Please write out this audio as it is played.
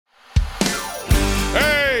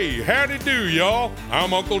Howdy do, y'all.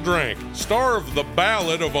 I'm Uncle Drank, star of The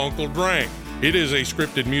Ballad of Uncle Drank. It is a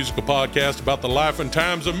scripted musical podcast about the life and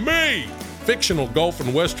times of me, fictional golf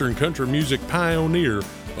and western country music pioneer,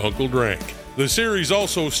 Uncle Drank. The series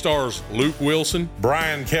also stars Luke Wilson,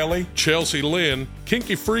 Brian Kelly, Chelsea Lynn,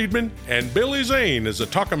 Kinky Friedman, and Billy Zane as a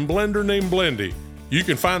talking blender named Blendy. You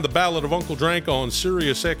can find The Ballad of Uncle Drank on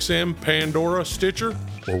SiriusXM, Pandora, Stitcher,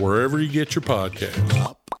 or wherever you get your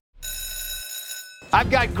podcasts. I've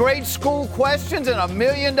got grade school questions and $1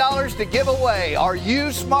 million to give away. Are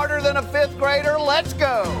you smarter than a fifth grader? Let's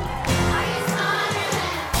go.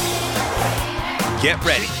 Get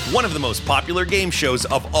ready. One of the most popular game shows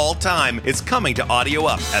of all time is coming to Audio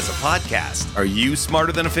Up as a podcast. Are you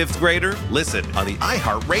smarter than a fifth grader? Listen on the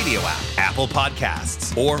iHeartRadio app, Apple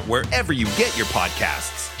Podcasts, or wherever you get your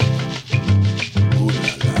podcasts.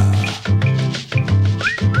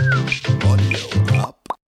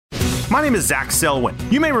 My name is Zach Selwyn.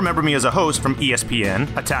 You may remember me as a host from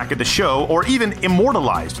ESPN, Attack of the Show, or even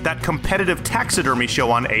Immortalized, that competitive taxidermy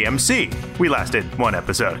show on AMC. We lasted one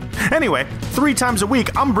episode. Anyway, 3 times a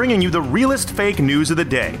week, I'm bringing you the realest fake news of the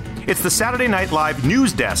day. It's the Saturday Night Live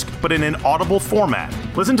News Desk, but in an audible format.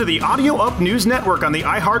 Listen to the Audio Up News Network on the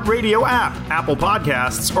iHeartRadio app, Apple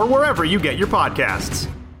Podcasts, or wherever you get your podcasts.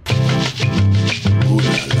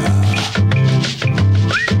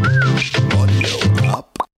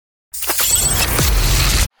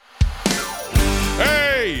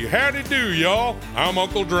 Howdy do, y'all. I'm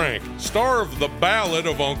Uncle Drank, star of The Ballad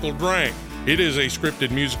of Uncle Drank. It is a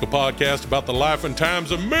scripted musical podcast about the life and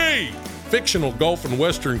times of me, fictional golf and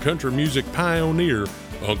western country music pioneer,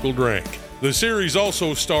 Uncle Drank. The series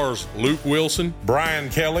also stars Luke Wilson, Brian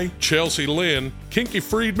Kelly, Chelsea Lynn, Kinky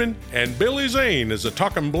Friedman, and Billy Zane as a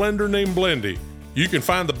talking blender named Blendy. You can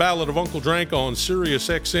find The Ballad of Uncle Drank on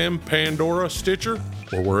SiriusXM, Pandora, Stitcher,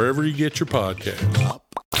 or wherever you get your podcasts.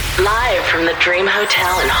 Live from the Dream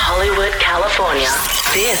Hotel in Hollywood, California,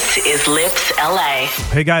 this is Lips LA.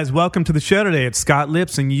 Hey guys, welcome to the show today. It's Scott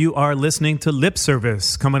Lips, and you are listening to Lip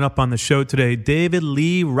Service. Coming up on the show today, David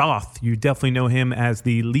Lee Roth. You definitely know him as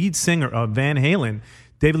the lead singer of Van Halen.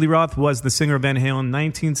 David Lee Roth was the singer of Van Halen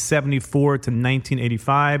 1974 to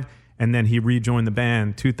 1985, and then he rejoined the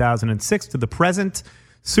band 2006 to the present.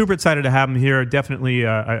 Super excited to have him here. Definitely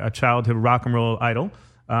a childhood rock and roll idol.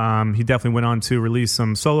 He definitely went on to release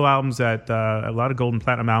some solo albums, at a lot of gold and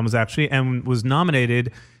platinum albums actually, and was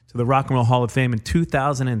nominated to the Rock and Roll Hall of Fame in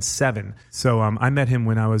 2007. So I met him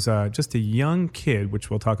when I was just a young kid, which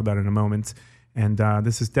we'll talk about in a moment. And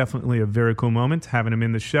this is definitely a very cool moment having him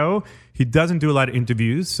in the show. He doesn't do a lot of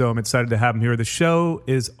interviews, so I'm excited to have him here. The show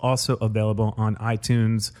is also available on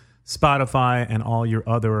iTunes, Spotify, and all your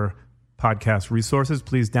other podcast resources.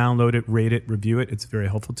 Please download it, rate it, review it. It's very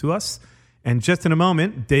helpful to us. And just in a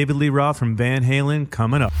moment, David Lee Roth from Van Halen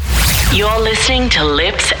coming up. You're listening to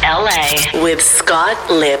Lips LA with Scott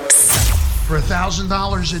Lips. For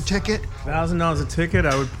 $1,000 a ticket? $1,000 a ticket,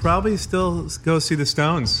 I would probably still go see the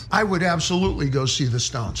Stones. I would absolutely go see the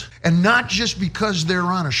Stones. And not just because they're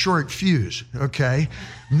on a short fuse, okay?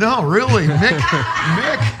 No, really,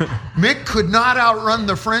 Mick could not outrun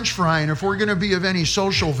the French fry. And if we're going to be of any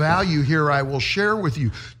social value here, I will share with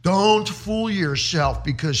you, don't fool yourself,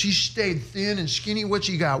 because he stayed thin and skinny. What's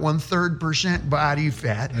he got? 1/3% body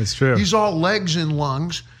fat. That's true. He's all legs and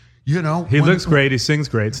lungs. You know, he looks great. He sings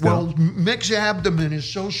great still. Well, Mick's abdomen is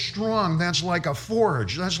so strong, that's like a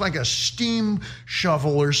forge. That's like a steam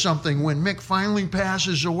shovel or something. When Mick finally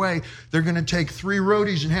passes away, they're going to take 3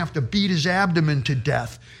 roadies and have to beat his abdomen to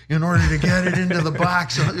death in order to get it into the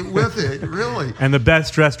box with it, really. And the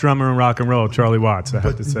best dressed drummer in rock and roll, Charlie Watts, I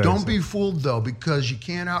have to say. Don't be fooled, though, because you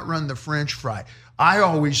can't outrun the French fry. I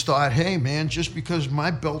always thought, hey, man, just because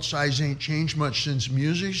my belt size ain't changed much since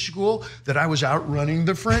music school, that I was outrunning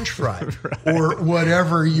the French fry right. Or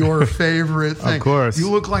whatever your favorite thing. Of course.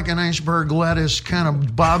 You look like an iceberg lettuce, kind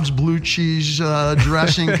of Bob's blue cheese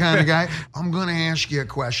dressing kind of guy. I'm going to ask you a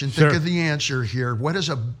question. Sure. Think of the answer here. What does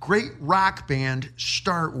a great rock band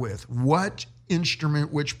start with? What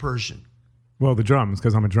instrument, which person? Well, the drums,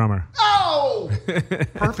 because I'm a drummer. Oh!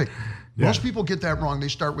 Perfect. Yeah. Most people get that wrong. They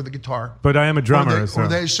start with the guitar. But I am a drummer. Or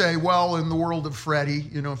they say, well, in the world of Freddie,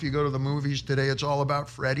 you know, if you go to the movies today, it's all about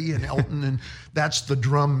Freddie and Elton, and that's the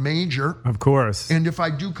drum major. Of course. And if I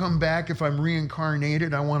do come back, if I'm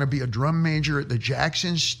reincarnated, I want to be a drum major at the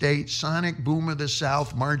Jackson State Sonic Boom of the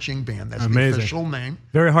South Marching Band. That's amazing. The official name.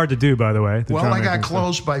 Very hard to do, by the way. Well, I got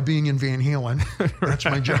close by being in Van Halen. That's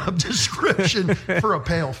my job description for a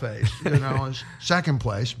pale face. You know, it's second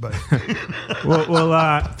place. But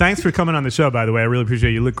well, thanks for coming coming on the show, by the way. I really appreciate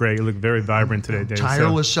it. You look great. You look very vibrant today, Dave.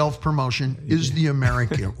 Tireless self-promotion is the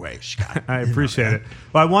American way, Scott. I appreciate it.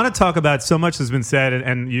 Well, I want to talk about so much has been said,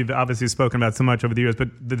 and you've obviously spoken about so much over the years, but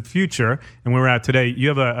the future and where we're at today, you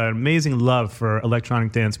have an amazing love for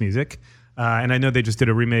electronic dance music. And I know they just did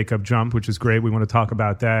a remake of Jump, which is great. We want to talk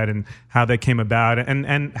about that and how that came about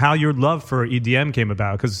and how your love for EDM came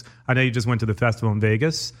about. Because I know you just went to the festival in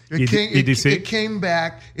Vegas, EDC. It came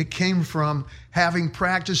back. It came from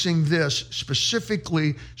practicing this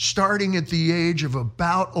specifically starting at the age of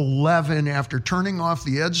about 11 after turning off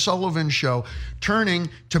the Ed Sullivan Show, turning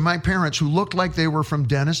to my parents who looked like they were from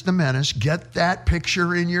Dennis the Menace. Get that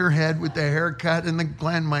picture in your head with the haircut and the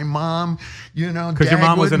gland. My mom, because your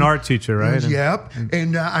mom was an art teacher, right? Yep.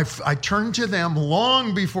 And I turned to them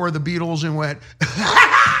long before the Beatles and went,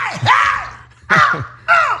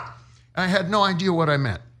 I had no idea what I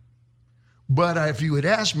meant. But if you had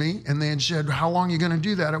asked me and they had said, how long are you going to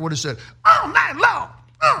do that? I would have said, all night long.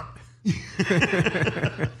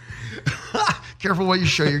 Careful what you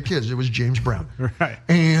show your kids. It was James Brown. Right.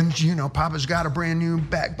 And, Papa's got a brand new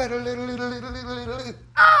bag. But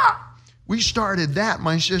we started that,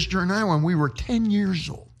 my sister and I, when we were 10 years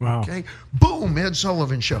old. Wow. Okay. Boom, Ed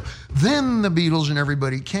Sullivan Show. Then the Beatles and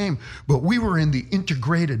everybody came. But we were in the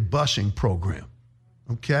integrated busing program.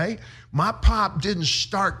 Okay. My pop didn't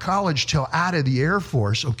start college till out of the Air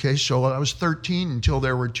Force. Okay. So I was 13 until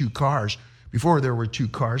there were two cars. Before there were two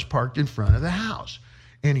cars parked in front of the house.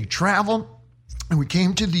 And he traveled and we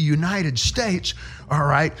came to the United States. All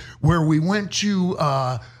right. Where we went to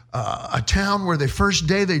a town where the first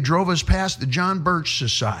day they drove us past the John Birch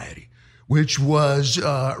Society, which was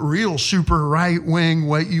real super right wing,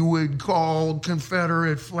 what you would call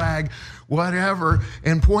Confederate flag, whatever,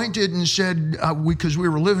 and pointed and said, because we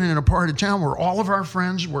were living in a part of town where all of our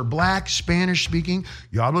friends were black, Spanish speaking.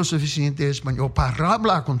 Yo hablo suficiente español para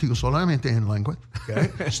hablar contigo solamente en lengua. Okay,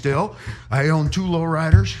 still, I own two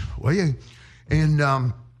lowriders. Oye, and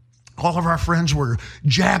all of our friends were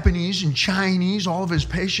Japanese and Chinese. All of his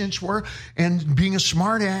patients were. And being a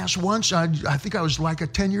smart ass once, I think I was like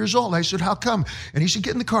 10 years old. I said, how come? And he said,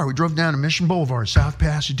 get in the car. We drove down to Mission Boulevard, South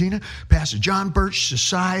Pasadena, past the John Birch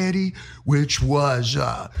Society, which was,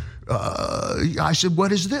 I said,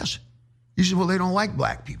 what is this? He said, well, they don't like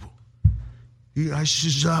black people. I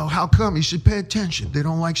said, how come? He said, pay attention. They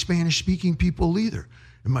don't like Spanish-speaking people either.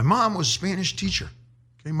 And my mom was a Spanish teacher.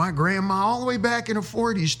 Okay, my grandma, all the way back in the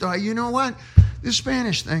 40s, thought, you know what? This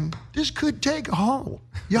Spanish thing, this could take a hold.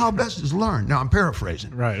 Y'all best is learn. Now, I'm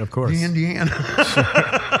paraphrasing. Right, of course. The Indiana.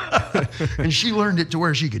 And she learned it to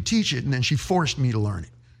where she could teach it, and then she forced me to learn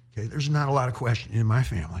it. Okay, there's not a lot of questioning in my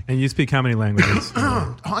family. And you speak how many languages?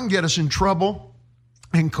 I can get us in trouble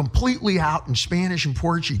and completely out in Spanish and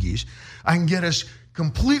Portuguese. I can get us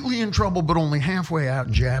completely in trouble, but only halfway out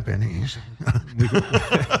in Japanese.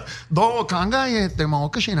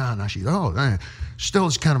 Still,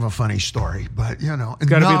 it's kind of a funny story, but it's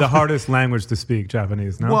got to be the hardest language to speak,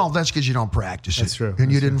 Japanese. No, well, that's because you don't practice it. That's true. And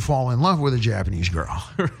you didn't fall in love with a Japanese girl.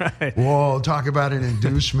 Right. Whoa, talk about an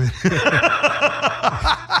inducement.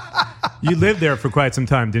 You lived there for quite some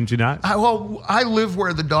time, didn't you not? I live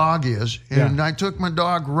where the dog is, and I took my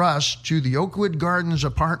dog Russ to the Oakwood Gardens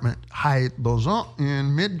apartment, Hyatt Bozon,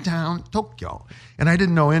 in Midtown Tokyo, and I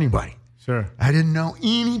didn't know anybody. Sure. I didn't know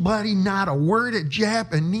anybody, not a word of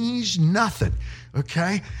Japanese, nothing.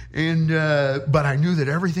 Okay, and but I knew that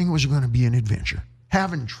everything was going to be an adventure.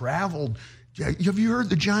 Having traveled. Have you heard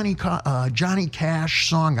the Johnny Cash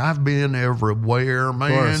song, I've Been Everywhere,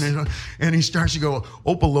 man? And he starts to go,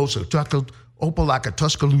 Opalosa, Opalaka,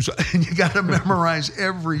 Tuscaloosa, and you got to memorize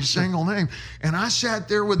every single name. And I sat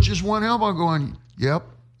there with just one elbow going, yep,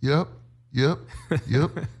 yep, yep,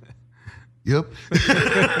 yep, yep,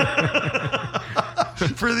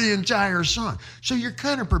 for the entire song. So you're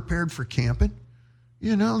kind of prepared for camping.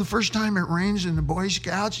 The first time it rains in the Boy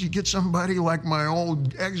Scouts, you get somebody like my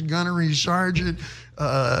old ex-gunnery sergeant,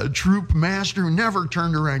 troop master who never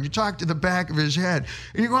turned around. You talk to the back of his head,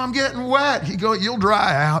 and you go, I'm getting wet. He go, you'll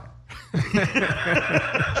dry out.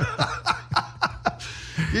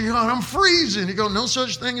 You go, I'm freezing. You go, no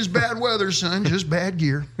such thing as bad weather, son, just bad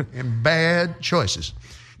gear and bad choices.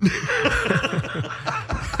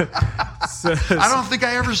 I don't think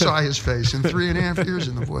I ever saw his face in 3.5 years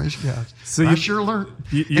in the Boy Scouts. So I sure learned.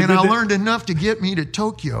 And I learned enough to get me to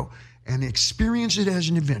Tokyo and experience it as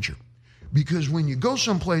an adventure. Because when you go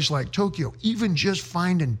someplace like Tokyo, even just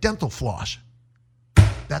finding dental floss,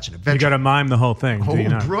 that's an adventure. You got to mime the whole thing.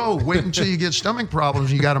 Oh, bro, wait until you get stomach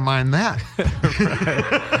problems. You got to mime that.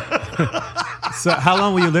 So how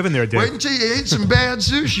long were you living there, Dave? Wait until you ate some bad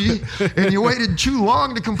sushi and you waited too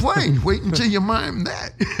long to complain. Wait until you mime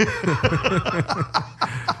that.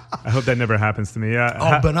 I hope that never happens to me.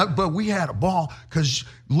 But we had a ball because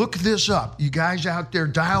look this up. You guys out there,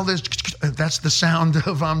 dial this. That's the sound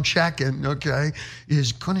of I'm checking, okay,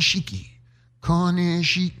 is Konishiki.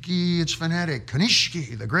 Konishiki, it's phonetic.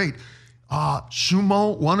 Konishiki, the great.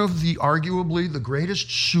 Sumo, one of the arguably the greatest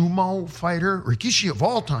sumo fighter, Rikishi of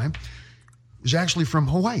all time, is actually from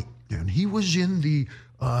Hawaii. And he was in the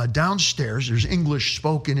downstairs. There's English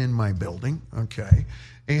spoken in my building, okay?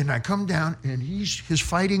 And I come down, and his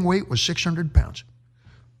fighting weight was 600 pounds.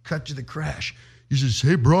 Cut to the crash. He says,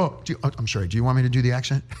 hey, bro. I'm sorry, do you want me to do the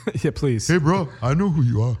accent? Yeah, please. Hey, bro, I know who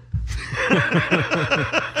you are.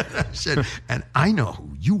 I said, and I know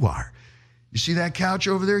who you are. You see that couch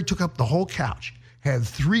over there? He took up the whole couch. Had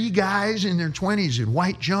 3 guys in their 20s in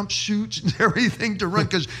white jumpsuits and everything to run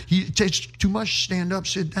because it takes too much to stand up,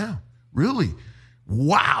 sit down. Really?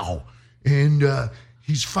 Wow. And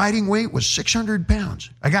his fighting weight was 600 pounds.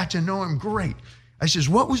 I got to know him great. I says,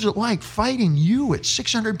 what was it like fighting you at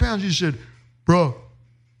 600 pounds? He said, bro,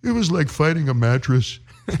 it was like fighting a mattress.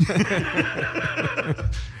 I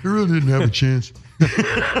really didn't have a chance.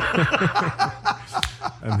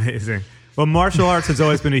 Amazing. Well, martial arts has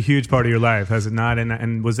always been a huge part of your life, has it not?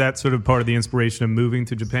 And was that sort of part of the inspiration of moving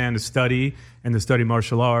to Japan to study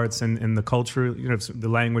martial arts and the culture, the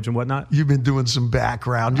language and whatnot? You've been doing some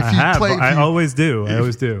background. I always do.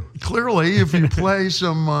 Clearly, if you play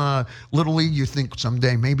some Little League, you think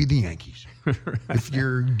someday maybe the Yankees. Right. If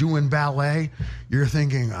you're doing ballet, you're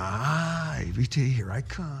thinking, AVT, here I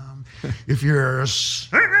come. If you're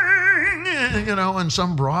singing, in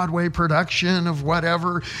some Broadway production of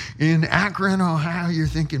whatever in Akron, Ohio, you're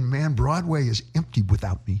thinking, man, Broadway is empty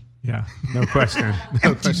without me. Yeah, no question.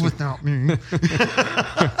 Without me.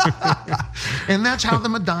 And that's how the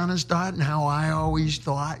Madonnas thought and how I always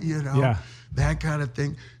thought, that kind of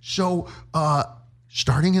thing. So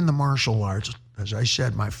starting in the martial arts, as I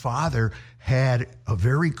said, my father had a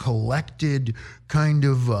very collected kind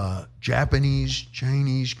of Japanese,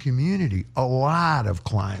 Chinese community, a lot of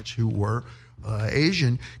clients who were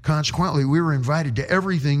Asian. Consequently, we were invited to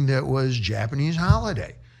everything that was Japanese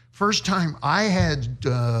holiday. First time I had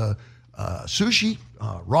sushi,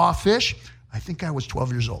 raw fish, I think I was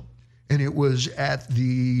 12 years old. And it was at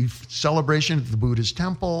the celebration at the Buddhist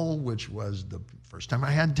temple, which was the first time I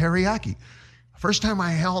had teriyaki. First time I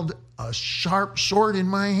held a sharp sword in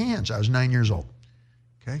my hands, I was 9 years old.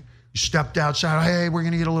 Okay, you stepped outside. Hey, we're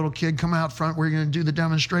going to get a little kid. Come out front. We're going to do the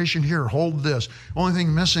demonstration here. Hold this. Only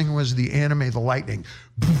thing missing was the anime, the lightning.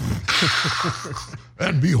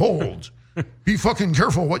 And behold, be fucking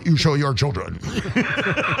careful what you show your children.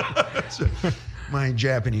 So, my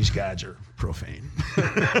Japanese gods are profane.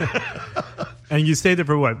 And you stayed there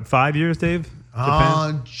for what, 5 years, Dave?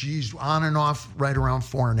 On and off, right around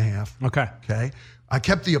 4.5. Okay. I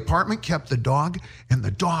kept the apartment, kept the dog, and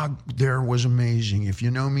the dog there was amazing. If you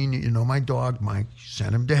know me, you know my dog, Mike.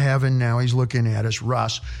 Sent him to heaven. Now he's looking at us.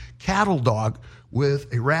 Russ, cattle dog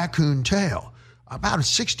with a raccoon tail, about a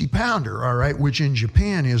 60-pounder, all right, which in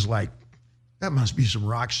Japan is like, that must be some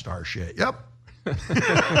rock star shit. Yep.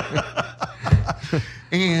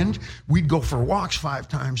 And we'd go for walks 5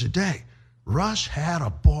 times a day. Russ had a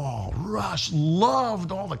ball. Russ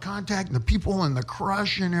loved all the contact and the people and the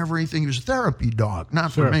crush and everything. He was a therapy dog,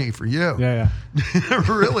 not for me, for you. Yeah.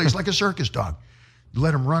 Really, he's like a circus dog. You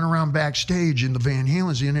let him run around backstage in the Van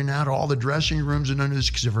Halens, in and out of all the dressing rooms and under this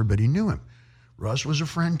because everybody knew him. Russ was a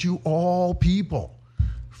friend to all people,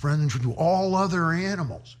 friend to all other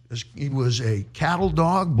animals. He was a cattle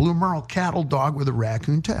dog, blue merle cattle dog with a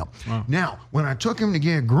raccoon tail. Wow. Now, when I took him to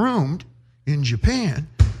get groomed in Japan,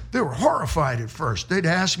 they were horrified at first. They'd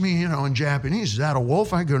ask me, in Japanese, is that a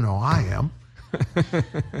wolf? I go, no, I am.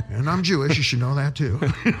 And I'm Jewish. You should know that too.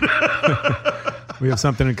 We have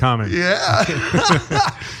something in common. Yeah.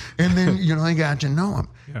 And then, I got to know him.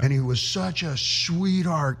 Yeah. And he was such a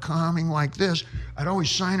sweetheart, calming like this. I'd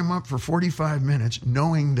always sign him up for 45 minutes,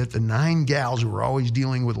 knowing that the 9 gals who were always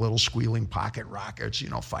dealing with little squealing pocket rockets,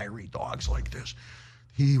 fiery dogs like this,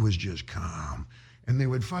 he was just calm. And they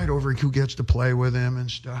would fight over who gets to play with him and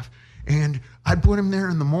stuff. And I'd put him there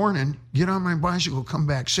in the morning, get on my bicycle, come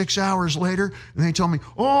back 6 hours later, and they tell me,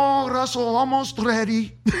 oh, Russell, almost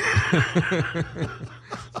ready.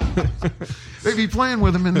 They'd be playing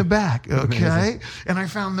with him in the back, okay? Amazing. And I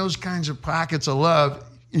found those kinds of pockets of love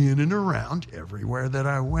in and around everywhere that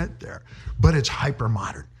I went there. But it's hyper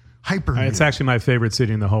modern. hyper. It's actually my favorite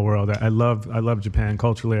city in the whole world. I love Japan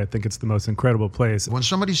culturally. I think it's the most incredible place. When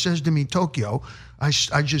somebody says to me Tokyo, I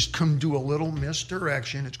just come do a little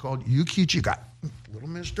misdirection. It's called Yukichiga, little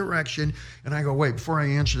misdirection. And I go, wait, before I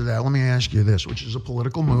answer that, let me ask you this, which is a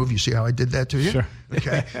political move. You see how I did that to you? Sure.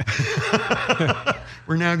 Okay.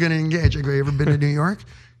 We're now going to engage. I go, you ever been to New York?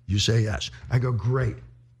 You say yes. I go, great.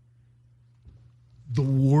 The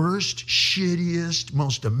worst, shittiest,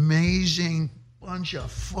 most amazing bunch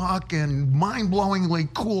of fucking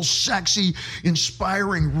mind-blowingly cool, sexy,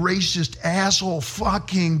 inspiring, racist, asshole,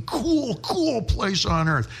 fucking cool place on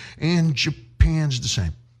earth. And Japan's the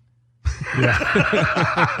same. Yeah.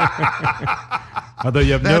 Although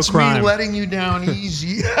you have That's no crime. me letting you down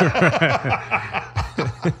easy.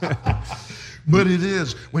 But it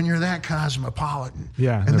is when you're that cosmopolitan.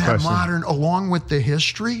 Yeah, and no that question. modern, along with the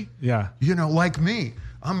history. Yeah. You know, like me.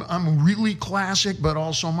 I'm really classic, but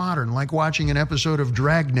also modern, like watching an episode of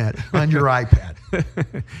Dragnet on your iPad.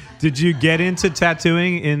 Did you get into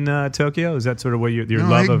tattooing in Tokyo? Is that sort of where your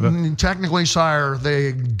love of it? Technically, sire,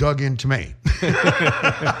 they dug into me.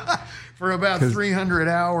 For about 300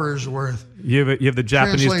 hours worth. You have the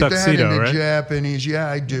Japanese Translate tuxedo, that into right? Japanese, yeah,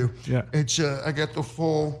 I do. Yeah. It's I got the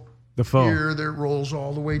full full here that rolls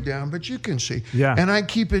all the way down, but you can see. Yeah. And I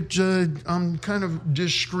keep it. I'm kind of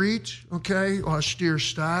discreet, okay, austere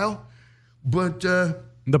style, but.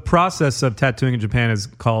 The process of tattooing in Japan is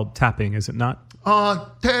called tapping, is it not?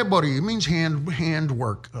 Tebori, it means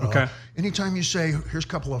handwork. Okay. Anytime you say, here's a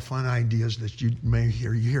couple of fun ideas that you may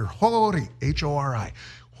hear. You hear hori, H-O-R-I,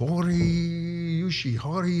 hori yushi,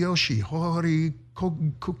 hori yoshi, hori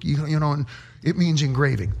kuki, you know, and it means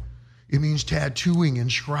engraving. It means tattooing,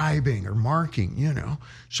 inscribing, or marking, you know.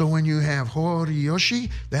 So when you have hori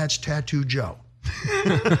yoshi, that's Tattoo Joe.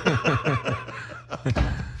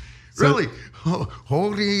 Really?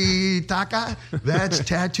 Hori Taka, that's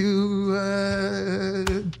Tattoo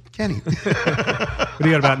Kenny. What do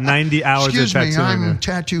you got, about 90 hours Excuse of me, tattooing? I'm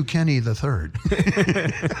Tattoo Kenny the Third.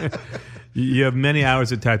 You have many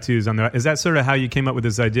hours of tattoos on there. Is that sort of how you came up with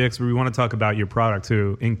this idea? Because we want to talk about your product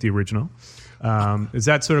too, Ink the Original. Is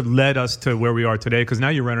that sort of led us to where we are today? Because now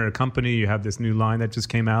you're running a company, you have this new line that just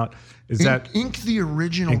came out. Ink the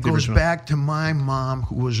Original goes back to my mom,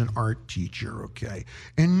 who was an art teacher, okay?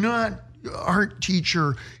 And not art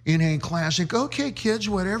teacher in a classic, okay, kids,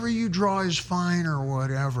 whatever you draw is fine or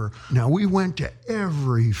whatever. Now, we went to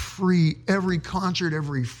every concert,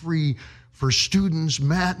 every free for students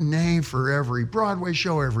matinee, for every Broadway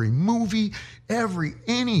show, every movie,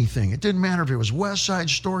 anything. It didn't matter if it was West Side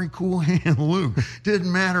Story, Cool Hand Luke.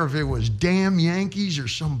 Didn't matter if it was Damn Yankees or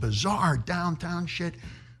some bizarre downtown shit.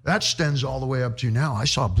 That extends all the way up to now. I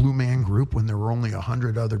saw Blue Man Group when there were only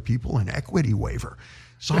 100 other people in Equity Waiver.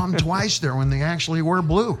 Saw them twice there when they actually were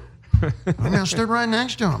blue. I stood right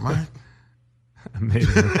next to them.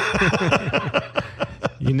 Amazing.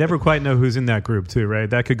 You never quite know who's in that group, too, right?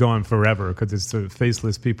 That could go on forever because it's sort of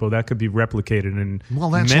faceless people. That could be replicated in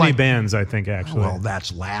many bands, I think, actually. Well,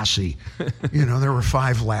 that's Lassie. You know, there were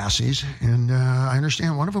 5 Lassies, and I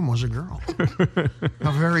understand one of them was a girl.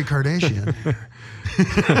 A very Kardashian.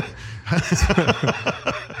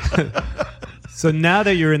 So now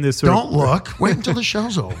that you're in this sort Don't look. Wait until the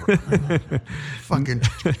show's over. Fucking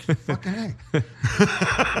hey.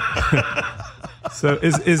 So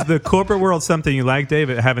is the corporate world something you like,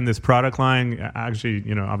 David, having this product line? Actually,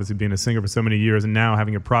 you know, obviously being a singer for so many years and now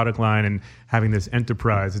having a product line and having this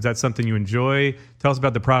enterprise. Is that something you enjoy? Tell us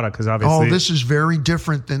about the product, because obviously... Oh, this is very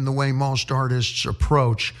different than the way most artists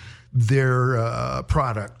approach their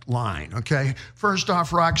product line, okay? First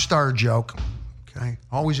off, rock star joke. Okay.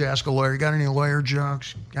 Always ask a lawyer, got any lawyer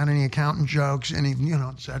jokes? Got any accountant jokes? Any, you know,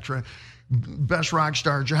 et cetera. Best rock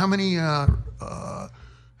star joke. How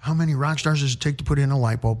many rock stars does it take to put in a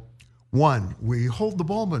light bulb? 1, we hold the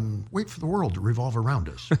bulb and wait for the world to revolve around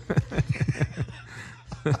us.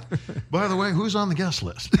 By the way, who's on the guest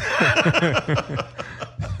list?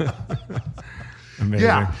 Amazing.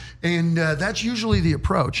 Yeah, and that's usually the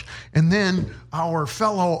approach. And then our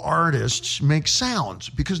fellow artists make sounds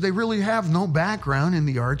because they really have no background in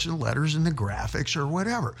the arts and letters and the graphics or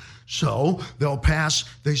whatever. So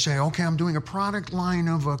they say, okay, I'm doing a product line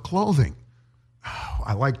of clothing. Oh,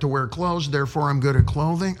 I like to wear clothes, therefore I'm good at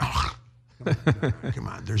clothing. Oh, come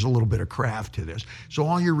on, there's a little bit of craft to this. So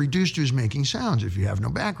all you're reduced to is making sounds if you have no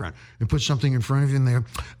background. And put something in front of you and they're...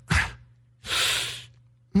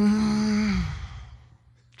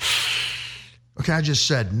 Okay, I just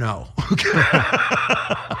said no. Okay.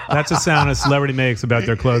 That's a sound a celebrity makes about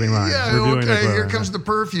their clothing line. Yeah, reviewing okay, their clothing here line. comes the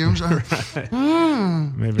perfumes.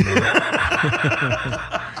 Maybe not.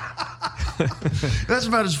 That's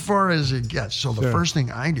about as far as it gets. So the first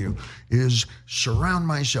thing I do is surround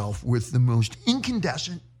myself with the most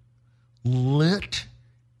incandescent, lit,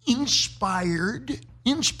 inspired,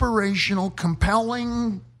 inspirational,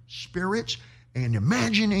 compelling spirits and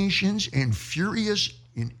imaginations and furious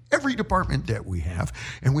in every department that we have.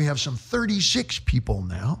 And we have some 36 people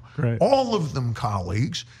now, all of them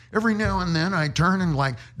colleagues. Every now and then I turn and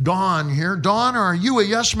like, Dawn here. Dawn, are you a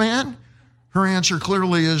yes man? Her answer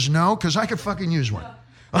clearly is no, because I could fucking use one.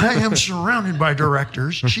 I am surrounded by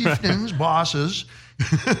directors, chieftains, bosses.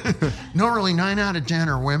 Normally 9 out of 10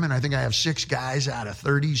 are women. I think I have 6 guys out of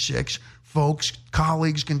 36 folks,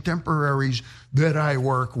 colleagues, contemporaries that I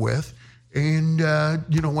work with. And,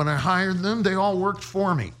 when I hired them, they all worked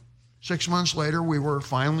for me. 6 months later, we were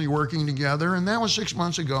finally working together, and that was 6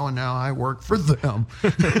 months ago, and now I work for them.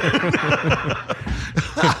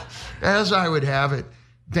 As I would have it,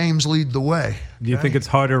 dames lead the way. Do you think it's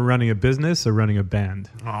harder running a business or running a band?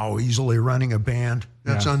 Oh, easily running a band.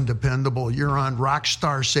 That's undependable. You're on rock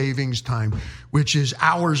star savings time, which is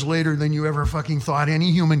hours later than you ever fucking thought any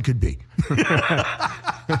human could be.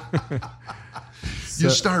 You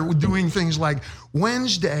start doing things like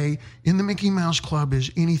Wednesday in the Mickey Mouse Club is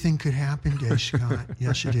anything could happen day, Scott.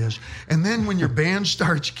 Yes, it is. And then when your band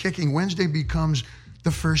starts kicking, Wednesday becomes the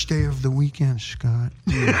first day of the weekend, Scott.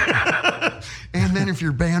 And then if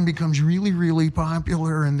your band becomes really, really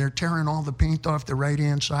popular and they're tearing all the paint off the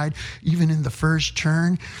right-hand side, even in the first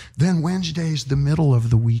turn, then Wednesday's the middle of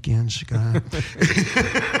the weekend, Scott.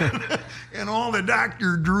 And all the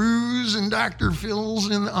Dr. Drews and Dr. Phils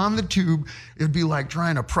on the tube, it'd be like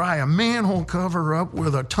trying to pry a manhole cover up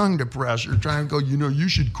with a tongue depressor, trying to go, you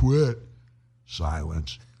should quit.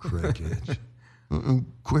 Silence. Crickets.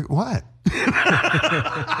 Quit what?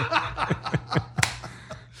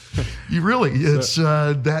 It's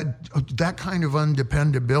that kind of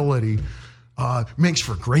undependability makes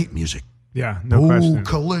for great music. Yeah, no question.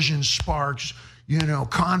 Collision, sparks,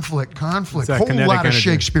 conflict, whole lot energy. of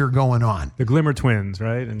Shakespeare going on. The Glimmer Twins,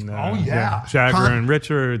 right? And Jagger and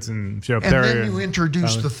Richards and Joe Perry. And then you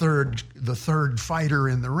introduce the third fighter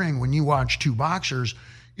in the ring. When you watch two boxers,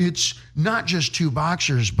 it's not just two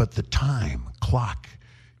boxers, but the time clock.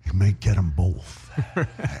 You may get them both.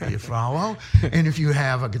 You follow? And if you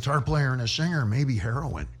have a guitar player and a singer, maybe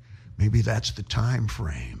heroin. Maybe that's the time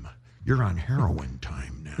frame. You're on heroin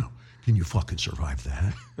time now. Can you fucking survive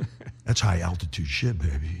that? That's high altitude shit,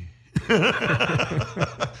 baby.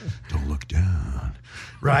 Don't look down.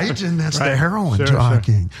 Right? And that's the heroin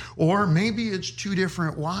talking. Sure. Or maybe it's two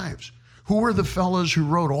different wives. Who were the fellas who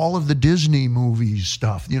wrote all of the Disney movies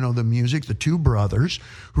stuff? The music, the two brothers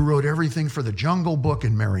who wrote everything for The Jungle Book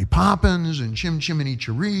and Mary Poppins and Chim Chimney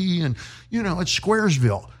Cheree and, it's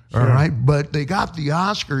Squaresville, all right? But they got the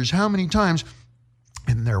Oscars how many times?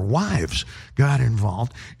 And their wives got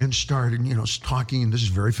involved and started, talking, and this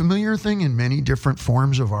is a very familiar thing in many different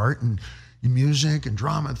forms of art and music and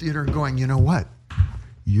drama, theater, going, you know what?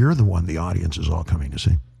 You're the one the audience is all coming to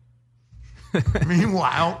see.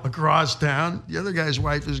 Meanwhile, across town, the other guy's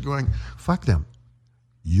wife is going, fuck them.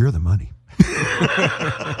 You're the money.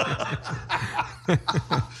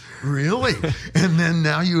 Really? And then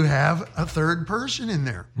now you have a third person in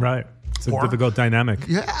there. Right. It's a difficult dynamic.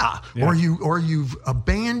 Yeah. Or you've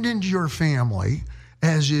abandoned your family,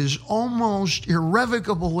 as is almost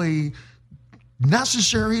irrevocably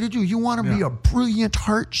necessary to do. You want to be a brilliant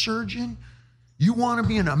heart surgeon? You want to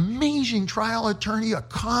be an amazing trial attorney, a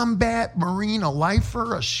combat Marine, a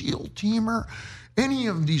lifer, a SEAL teamer, any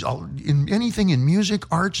of these, anything in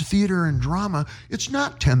music, arts, theater, and drama, it's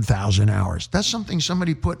not 10,000 hours. That's something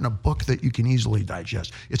somebody put in a book that you can easily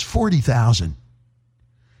digest. It's 40,000.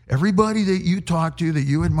 Everybody that you talk to, that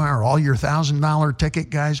you admire, all your $1,000 ticket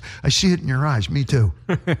guys, I see it in your eyes. Me too.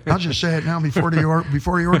 I'll just say it now before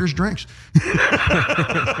he orders drinks.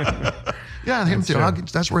 Yeah, him too.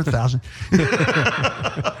 That's worth 1,000.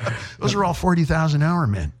 Those are all 40,000 hour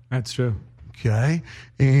men. That's true. Okay.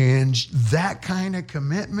 And that kind of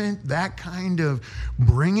commitment, that kind of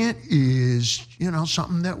bring it is,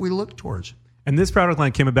 something that we look towards. And this product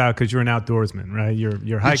line came about because you're an outdoorsman, right?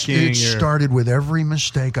 You're hiking. It started with every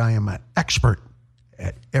mistake. I am an expert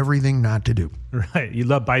at everything not to do. Right. You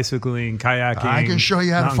love bicycling, kayaking. I can show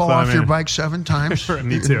you how to fall off your bike 7 times.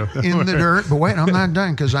 Me too. In the dirt. But wait, I'm not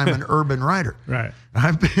done because I'm an urban rider. Right.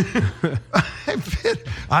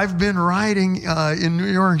 I've been riding in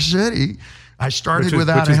New York City. I started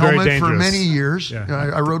without a helmet for many years.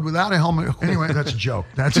 Yeah. I rode without a helmet. Anyway, that's a joke.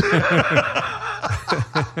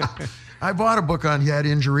 I bought a book on head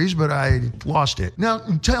injuries, but I lost it. Now,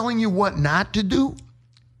 I'm telling you what not to do.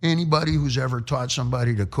 Anybody who's ever taught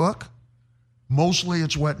somebody to cook, mostly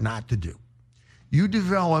it's what not to do. you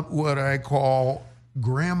develop what I call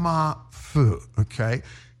grandma foo, okay?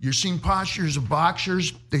 You've seen postures of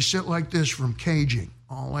boxers. They sit like this from caging,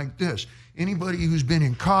 all like this. Anybody who's been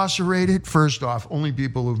incarcerated, first off, only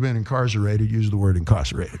people who've been incarcerated use the word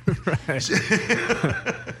incarcerated. Right.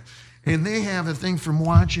 And they have a thing from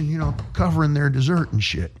watching, covering their dessert and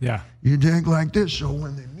shit. Yeah. You dig like this. So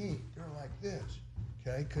when they meet, they're like this,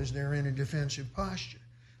 okay? Because they're in a defensive posture,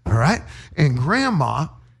 all right? And grandma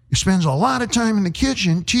spends a lot of time in the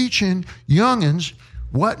kitchen teaching youngins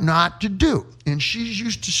what not to do. And she's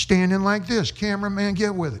used to standing like this. Cameraman,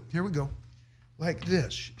 get with it. Here we go. Like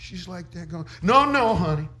this. She's like that going, no,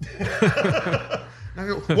 honey. I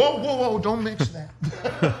go, whoa, don't mix that.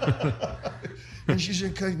 And she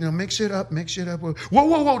said, mix it up.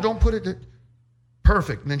 Whoa, don't put it there.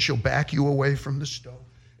 Perfect. And then she'll back you away from the stove.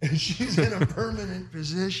 And she's in a permanent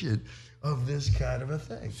position of this kind of a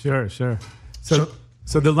thing. Sure.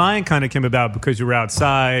 So the line kind of came about because you were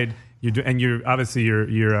outside. You're obviously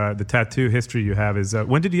the tattoo history you have is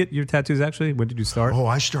when did you get your tattoos actually? When did you start? Oh,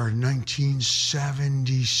 I started in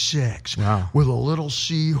 1976. Wow. With a little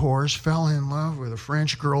seahorse. Fell in love with a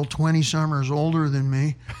French girl 20 summers older than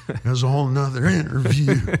me. There's a whole nother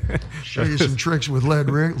interview. Show you some tricks with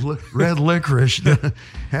red licorice that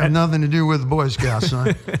have nothing to do with the Boy Scouts,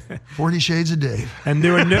 son. 40 Shades of Dave. And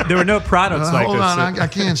there were no products like hold this. Hold on, I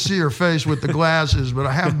can't see her face with the glasses, but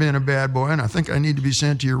I have been a bad boy, and I think I need to be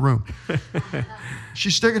sent to your room.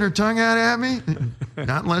 She's sticking her tongue out at me?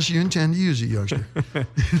 Not unless you intend to use it, youngster.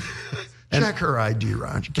 Check her ID,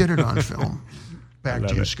 Roger. Get it on film. Back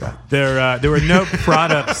to you, Scott. There were no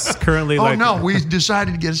products currently. Oh, no, we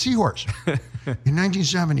decided to get a seahorse. In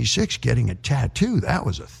 1976, getting a tattoo, that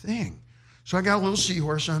was a thing. So I got a little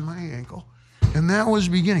seahorse on my ankle, and that was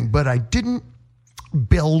the beginning. But I didn't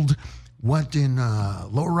build what in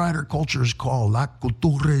lowrider culture is called la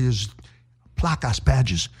cultura is placas,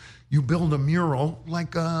 badges. You build a mural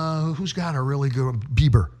like who's got a really good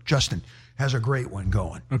Bieber, Justin has a great one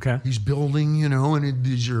going. Okay. He's building, and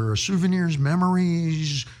these are souvenirs,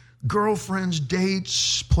 memories, girlfriends,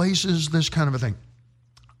 dates, places, this kind of a thing.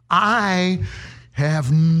 I have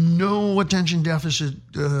no attention deficit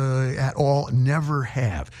at all, never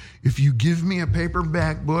have. If you give me a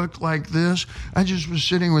paperback book like this, I just was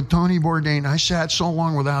sitting with Tony Bourdain. I sat so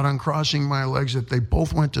long without uncrossing my legs that they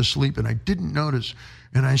both went to sleep and I didn't notice.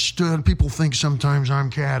 And I stood, people think sometimes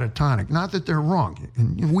I'm catatonic. Not that they're wrong,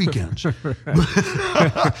 in weekends. No,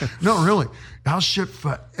 really. I'll sit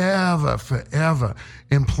forever,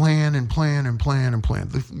 and plan.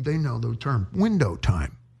 They know the term, window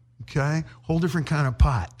time, okay? Whole different kind of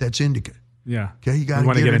pot, that's indica. Yeah. Okay, you got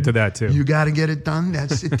to get into that too. You got to get it done,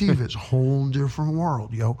 that's sativa. It's a whole different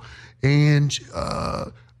world, yo. And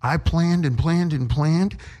I planned, and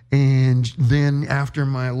then after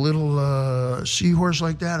my little seahorse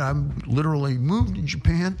like that, I literally moved to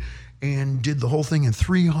Japan and did the whole thing in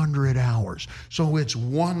 300 hours. So it's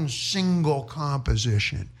one single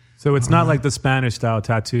composition. So it's not like the Spanish-style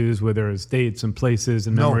tattoos where there's dates and places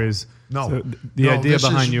and memories. No. So the idea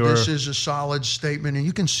behind this is a solid statement, and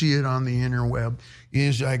you can see it on the interweb,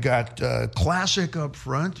 is I got classic up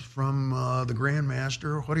front from the Grand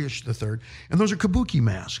Master, Horikoshi III, and those are kabuki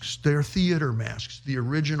masks. They're theater masks, the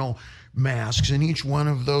original masks, and each one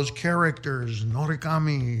of those characters,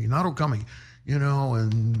 Narukami, and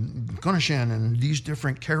Konoshin, and these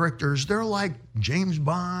different characters, they're like James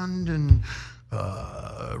Bond and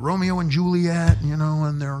Romeo and Juliet,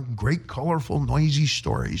 and they're great, colorful, noisy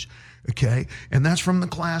stories, okay? And that's from the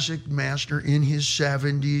classic master in his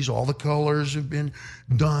 70s. All the colors have been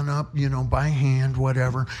done up, by hand,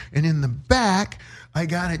 whatever. And in the back, I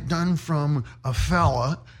got it done from a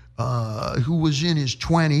fella who was in his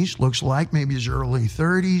 20s, looks like, maybe his early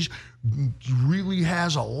 30s, really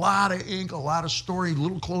has a lot of ink, a lot of story, a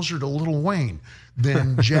little closer to Lil Wayne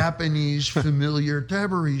than Japanese familiar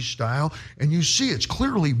Teberi style. And you see it's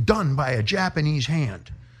clearly done by a Japanese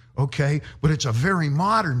hand, okay? But it's a very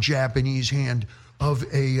modern Japanese hand of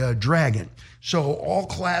a dragon. So all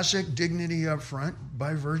classic, dignity up front.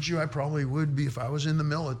 By virtue, I probably would be, if I was in the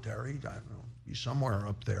military, I don't know, be somewhere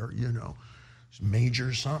up there,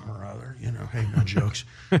 major something or other, hey, no jokes.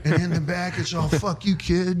 And in the back, it's all, fuck you,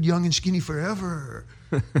 kid, young and skinny forever.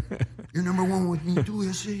 You're number one with me, too,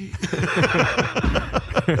 you see?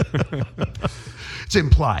 It's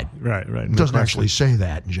implied. Right. It doesn't actually say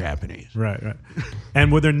that in Japanese. Right.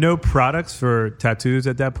 And were there no products for tattoos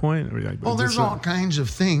at that point? Well, there's all kinds of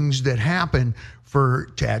things that happen for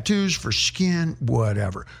tattoos, for skin,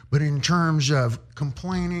 whatever. But in terms of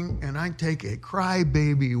complaining, and I take a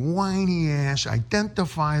crybaby, whiny ass,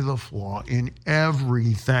 identify the flaw in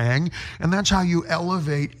everything. And that's how you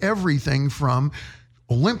elevate everything from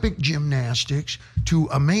Olympic gymnastics to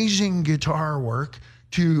amazing guitar work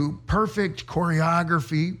to perfect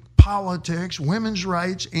choreography, politics, women's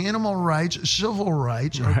rights, animal rights, civil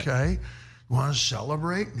rights, okay? You want to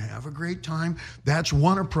celebrate and have a great time. That's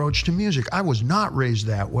one approach to music. I was not raised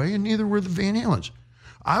that way, and neither were the Van Halens.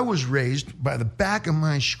 I was raised by the back of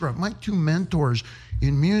my scruff. My two mentors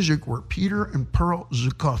in music were Peter and Pearl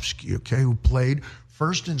Zukovsky, okay, who played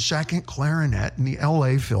first and second clarinet in the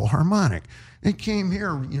LA Philharmonic. They came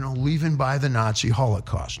here, leaving by the Nazi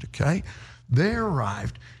Holocaust, okay? They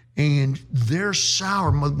arrived, and they're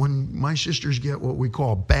sour. When my sisters get what we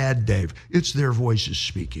call bad Dave, it's their voices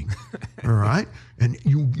speaking, all right? And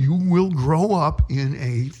you will grow up in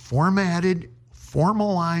a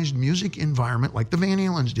formalized music environment like the Van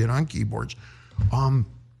Halens did on keyboards,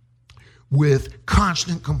 with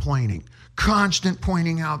constant complaining, constant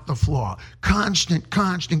pointing out the flaw, constant,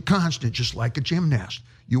 just like a gymnast.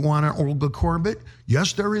 You want an Olga Korbut?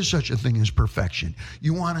 Yes, there is such a thing as perfection.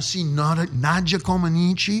 You want to see Nadia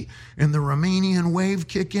Comaneci and the Romanian wave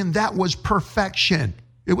kick in? That was perfection.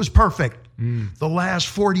 It was perfect. The last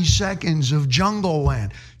 40 seconds of Jungle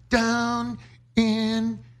Land. Down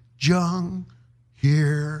in Jung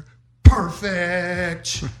here.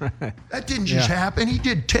 Perfect. That didn't just happen. He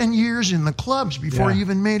did 10 years in the clubs before he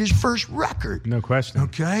even made his first record. No question.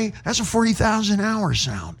 Okay? That's a 40,000 hour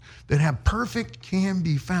sound. That have perfect can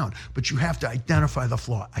be found. But you have to identify the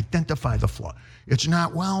flaw. Identify the flaw. It's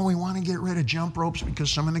not, well, we want to get rid of jump ropes because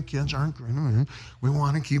some of the kids aren't. We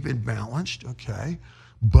want to keep it balanced. Okay?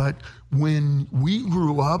 But when we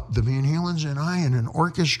grew up, the Van Halens and I, in an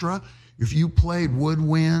orchestra, if you played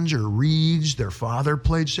woodwinds or reeds, their father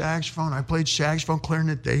played saxophone. I played saxophone,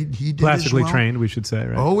 clarinet. He did classically as well. Trained, we should say,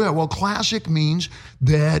 right? Oh, yeah. Well, classic means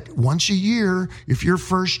that once a year, if you're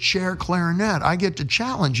first chair clarinet, I get to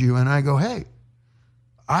challenge you, and I go, hey,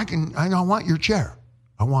 I want your chair.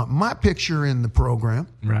 I want my picture in the program.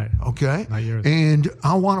 Right. Okay? Not yours. And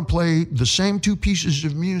I want to play the same two pieces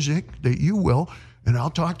of music that you will. And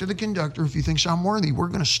I'll talk to the conductor if he thinks I'm worthy. We're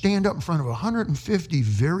going to stand up in front of 150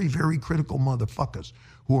 very, very critical motherfuckers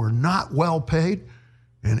who are not well paid,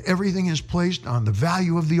 and everything is placed on the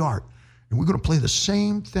value of the art. And we're going to play the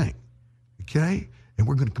same thing, okay? And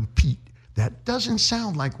we're going to compete. That doesn't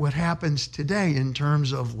sound like what happens today in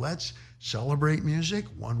terms of let's celebrate music,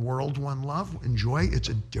 one world, one love, enjoy. It's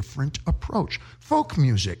a different approach. Folk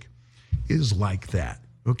music is like that.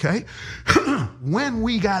 Okay? When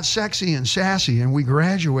we got sexy and sassy and we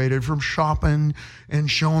graduated from Chopin and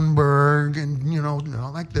Schoenberg and,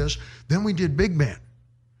 like this, then we did big band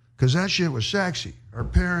because that shit was sexy. Our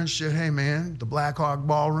parents said, hey, man, the Black Hawk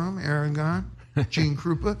Ballroom, Aragon, Gene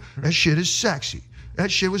Krupa, that shit is sexy.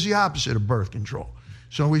 That shit was the opposite of birth control.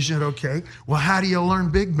 So we said, okay, well, how do you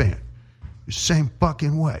learn big band? The same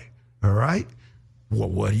fucking way, all right? Well,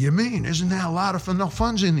 what do you mean? Isn't that a lot of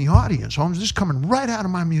fun's in the audience, Holmes? This is coming right out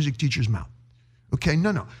of my music teacher's mouth. Okay,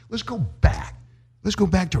 no. Let's go back. Let's go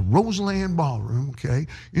back to Roseland Ballroom, okay?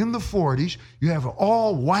 In the 40s, you have an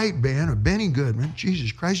all-white band of Benny Goodman.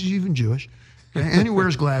 Jesus Christ, he's even Jewish. Okay? And he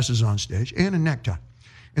wears glasses on stage and a necktie.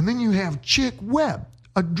 And then you have Chick Webb,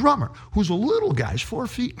 a drummer, who's a little guy, he's 4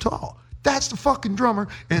 feet tall. That's the fucking drummer,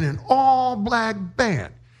 and an all-black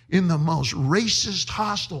band. In the most racist,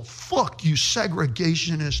 hostile, fuck you,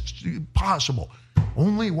 segregationist possible.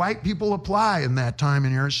 Only white people apply in that time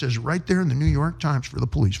and era. It says right there in the New York Times for the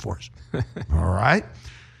police force. All right?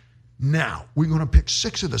 Now, we're going to pick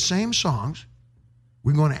 6 of the same songs.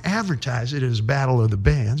 We're going to advertise it as Battle of the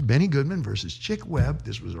Bands, Benny Goodman versus Chick Webb.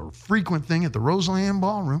 This was a frequent thing at the Roseland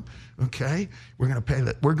Ballroom. Okay? We're going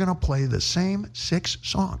to play the same 6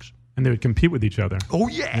 songs. And they would compete with each other. Oh,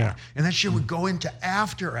 yeah. And that shit would go into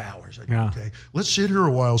after hours. Like, yeah. Okay, let's sit here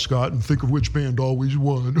a while, Scott, and think of which band always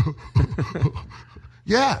won.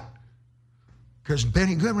 Yeah. Because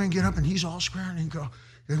Benny Goodman would get up and he's all square and he'd go,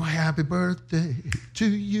 happy birthday to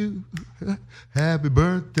you. Happy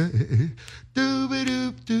birthday.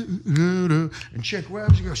 Doo-ba-doo-doo-doo-doo. And Chick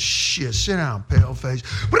Webb's going, shit, sit down, pale face.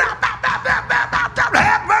 Happy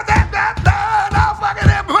birthday, no fucking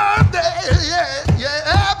happy birthday.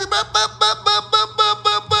 Yeah, happy birthday.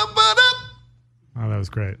 Oh, that was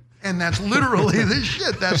great. And that's literally the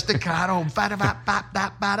shit. That staccato.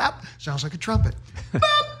 Sounds like a trumpet.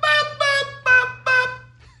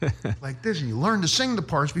 Like this. And you learn to sing the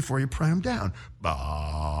parts before you pray them down.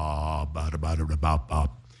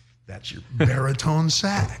 That's your baritone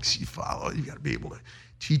sax. You follow. You got to be able to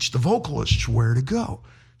teach the vocalists where to go.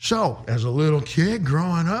 So as a little kid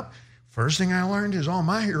growing up, first thing I learned is all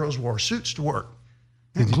my heroes wore suits to work.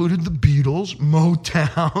 Included the Beatles,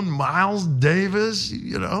 Motown, Miles Davis, Did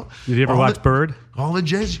you ever watch Bird? All the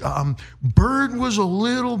Jays. Bird was a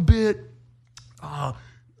little bit...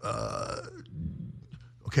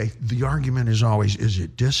 okay, the argument is always, is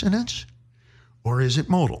it dissonance or is it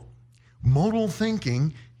modal? Modal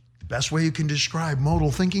thinking, the best way you can describe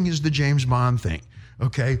modal thinking is the James Bond thing.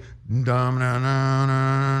 Okay,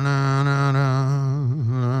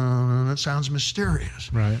 that sounds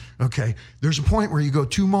mysterious. Right. Okay, there's a point where you go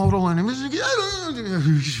too modal and you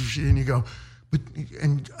go, but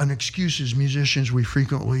and an excuse as musicians we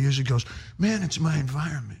frequently use, it goes, man, it's my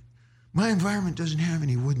environment. My environment doesn't have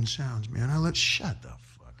any wooden sounds, man. Let's shut the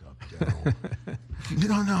fuck up, Daryl.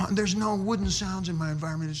 No, there's no wooden sounds in my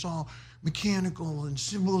environment. It's all mechanical and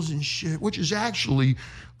cymbals and shit, which is actually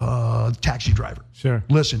Taxi Driver. Sure.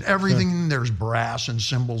 Listen, everything there's brass and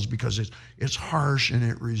cymbals because it's harsh and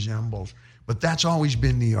it resembles. But that's always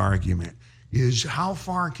been the argument, is how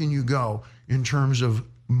far can you go in terms of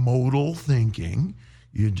modal thinking,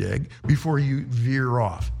 you dig, before you veer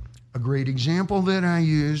off. A great example that I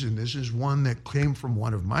use, and this is one that came from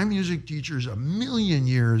one of my music teachers 1,000,000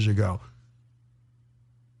 years ago.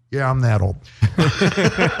 Yeah, I'm that old.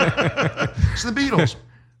 It's the Beatles.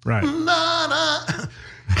 Right. Na, na,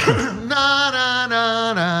 na, na, na,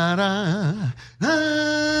 na, na,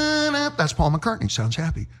 na. That's Paul McCartney. Sounds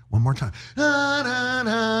happy. One more time. Na, na,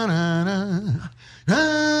 na, na, na,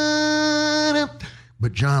 na, na.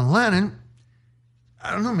 But John Lennon,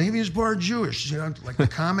 I don't know, maybe he's part Jewish. Like the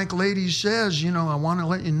comic lady says, I want to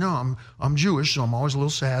let you know I'm Jewish, so I'm always a little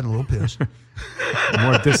sad and a little pissed.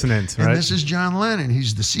 More dissonant, right? And this is John Lennon.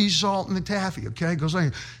 He's the sea salt and the taffy, okay? It goes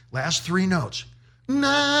like, last three notes.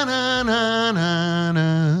 Na, na, na, na,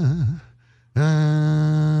 na,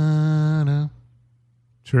 na, na.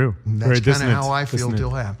 True. That's kind of how I feel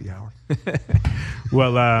till happy hour.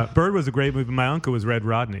 Well, Bird was a great movie. My uncle was Red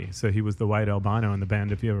Rodney, so he was the white albino in the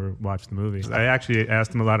band, if you ever watched the movie. I actually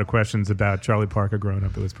asked him a lot of questions about Charlie Parker growing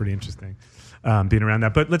up. It was pretty interesting being around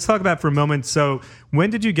that. But let's talk about for a moment. So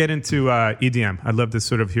when did you get into EDM? I'd love to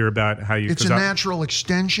sort of hear about how you... It's a natural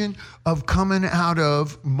extension of coming out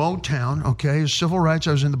of Motown, okay? As civil rights,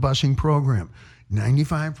 I was in the busing program.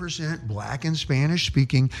 95% black and Spanish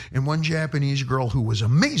speaking, and one Japanese girl who was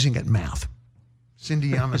amazing at math.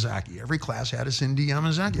 Cindy Yamazaki. Every class had a Cindy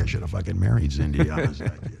Yamazaki. I should have fucking married Cindy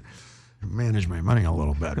Yamazaki. Manage my money a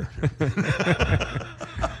little better.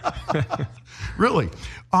 Really.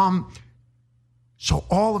 So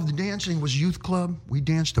all of the dancing was youth club. We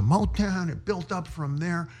danced to Motown. It built up from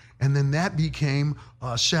there. And then that became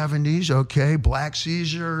 70s, okay? Black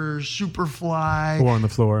Caesar, Superfly. Four on the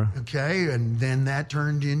Floor. Okay, and then that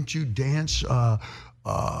turned into dance,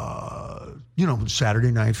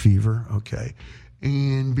 Saturday Night Fever, okay?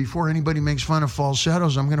 And before anybody makes fun of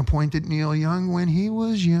falsettos, I'm going to point at Neil Young when he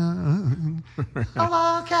was young.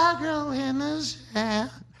 Hello, cowgirl in the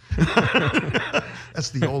sand.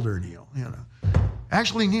 That's the older Neil,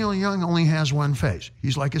 Actually, Neil Young only has one face.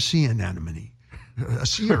 He's like a sea anemone, a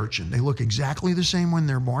sea urchin. They look exactly the same when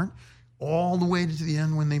they're born, all the way to the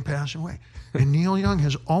end when they pass away. And Neil Young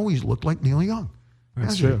has always looked like Neil Young.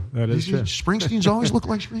 That's true. That is true. Springsteen's always looked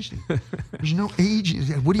like Springsteen. There's no age.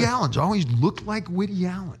 Woody Allen's always looked like Woody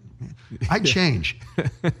Allen. I'd change.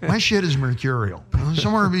 My shit is mercurial.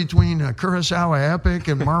 Somewhere between Kurosawa Epic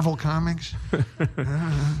and Marvel Comics.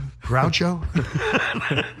 Groucho.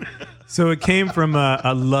 So it came from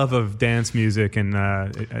a love of dance music, and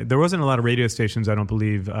there wasn't a lot of radio stations, I don't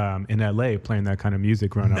believe, in L.A. playing that kind of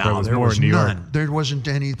music growing up. No, it was there more was in New none. York. There wasn't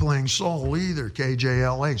any playing soul either.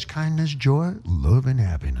 KJLA's kindness, joy, love, and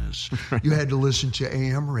happiness. You had to listen to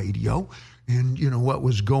AM radio and, what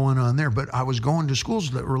was going on there. But I was going to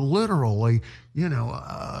schools that were literally,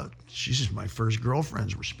 my first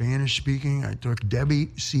girlfriends were Spanish speaking. I took Debbie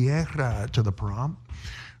Sierra to the prom.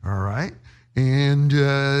 All right. And,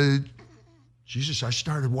 I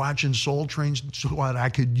started watching Soul Train so that I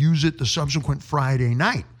could use it the subsequent Friday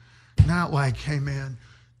night. Not like, hey, man,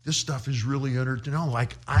 this stuff is really entertaining.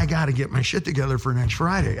 Like, I got to get my shit together for next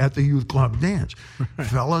Friday at the youth club dance. Right.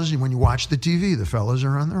 Fellas, when you watch the TV, the fellas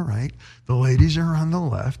are on the right, the ladies are on the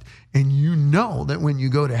left, and you know that when you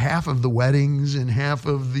go to half of the weddings and half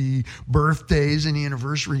of the birthdays and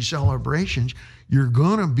anniversary celebrations, you're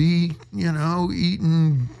going to be,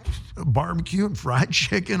 eating barbecue and fried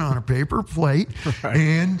chicken on a paper plate. Right.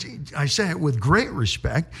 And I say it with great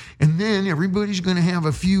respect. And then everybody's going to have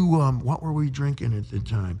a few, what were we drinking at the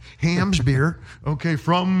time? Ham's beer, okay,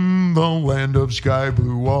 from the land of sky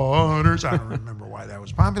blue waters. I don't remember why that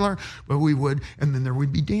was popular, but we would. And then there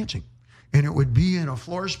would be dancing. And it would be in a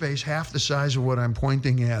floor space half the size of what I'm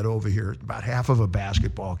pointing at over here, about half of a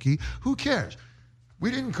basketball key. Who cares?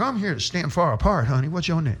 We didn't come here to stand far apart, honey. What's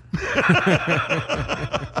your name?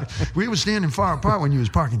 We were standing far apart when you was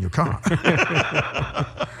parking your car.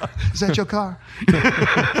 Is that your car?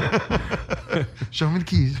 Show me the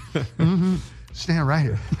keys. Mm-hmm. Stand right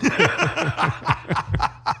here.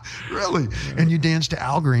 Really? And you dance to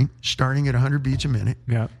Al Green, starting at 100 beats a minute.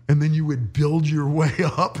 Yeah. And then you would build your way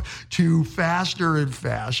up to faster and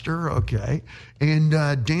faster, okay? And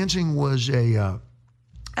dancing was that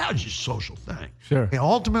was just a social thing. Sure. And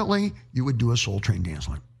ultimately, you would do a Soul Train dance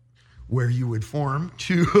line where you would form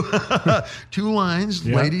two lines,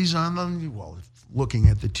 Yep. ladies on the, looking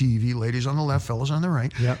at the TV, ladies on the left, fellas on the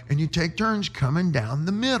right. Yep. And you take turns coming down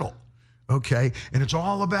the middle. Okay, and it's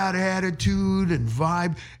all about attitude and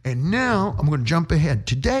vibe. And now I'm going to jump ahead.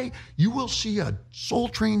 Today, you will see a Soul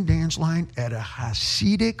Train dance line at a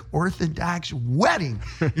Hasidic Orthodox wedding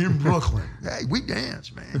in Brooklyn. Hey, we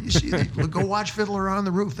dance, man. You see, go watch Fiddler on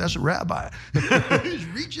the Roof. That's a rabbi. He's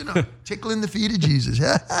reaching up, tickling the feet of Jesus.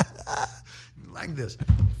 Like this.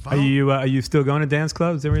 Are you still going to dance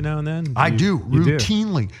clubs every now and then? I do, you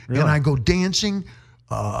routinely. Do? Really? And I go dancing.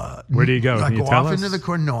 Where do you go? I Can you go tell off us? into the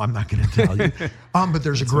corner. No, I'm not going to tell you. But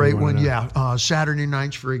there's a great one. Yeah, Saturday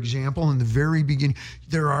nights, for example, in the very beginning,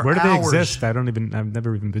 there are Where do hours. they exist? I've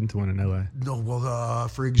never even been to one in LA. No, well,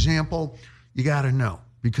 for example, you got to know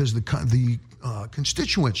because the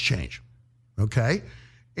constituents change. Okay,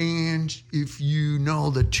 and if you know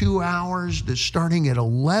the 2 hours that's starting at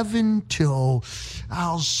 11 till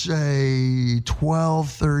I'll say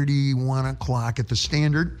 12:30, 1 o'clock at the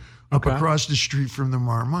Standard. Up across the street from the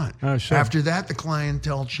Marmont. Oh, sure. After that, the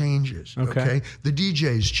clientele changes. Okay. The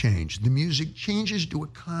DJs change. The music changes to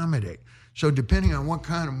accommodate. So depending on what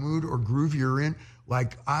kind of mood or groove you're in,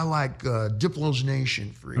 like I like Diplo's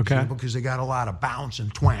Nation, for example, because they got a lot of bounce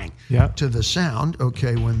and twang to the sound,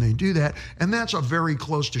 okay, when they do that. And that's very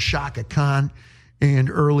close to Shaka Khan and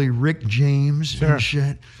early Rick James and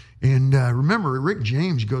shit. And remember, Rick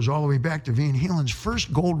James goes all the way back to Van Halen's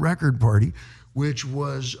first gold record party, which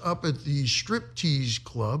was up at the Striptease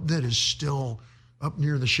Club that is still up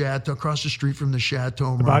near the Chateau, across the street from the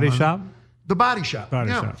Chateau. The Body Shop? The Body Shop,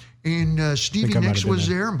 Shop. And Stevie Nicks was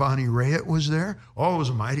there, and Bonnie Raitt was there. Oh, it was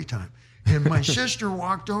a mighty time. And my sister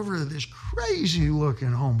walked over to this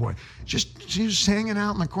crazy-looking homeboy. He was hanging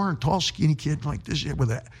out in the corner, tall, skinny kid like this,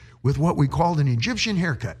 with what we called an Egyptian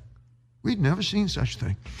haircut. We'd never seen such a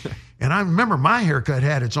thing. And I remember my haircut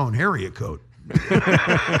had its own Harriet coat.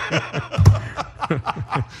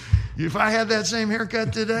 If I had that same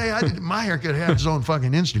haircut today, my haircut had its own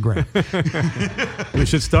fucking Instagram. We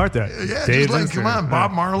should start that. Yeah, Dave's just like, Instagram. come on,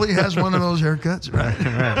 Bob Marley has one of those haircuts, right?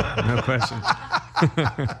 Right, no question.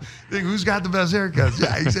 Who's got the best haircuts?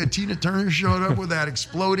 Yeah, he said Tina Turner showed up with that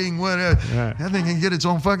exploding whatever. Right. That thing can get its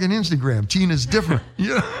own fucking Instagram. Tina's different.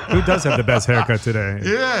 Yeah. Who does have the best haircut today?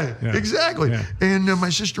 Yeah, exactly. Yeah. And my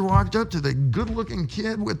sister walked up to the good-looking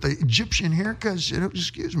kid with the Egyptian haircut and said,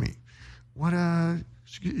 excuse me,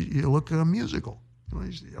 you look musical.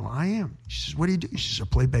 He said, well, I am. She says, what do you do? She says, I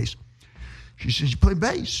play bass. She says, you play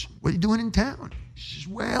bass? What are you doing in town? She says,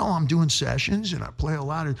 well, I'm doing sessions and I play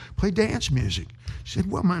dance music. She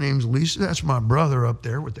said, well, my name's Lisa. That's my brother up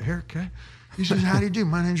there with the haircut. He says, how do you do?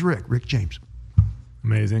 My name's Rick James.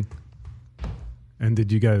 Amazing. And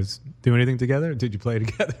did you guys do anything together? Did you play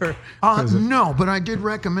together? No, but I did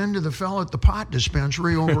recommend to the fellow at the pot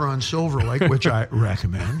dispensary over on Silver Lake, which I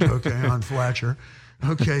recommend, on Fletcher.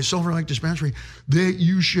 Silver Lake Dispensary, that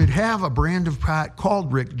you should have a brand of pot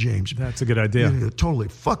called Rick James. That's a good idea. Totally.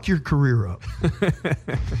 Fuck your career up.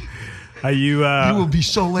 Are you? You will be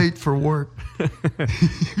so late for work.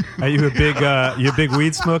 Are you a big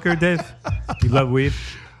weed smoker, Dave? You love weed?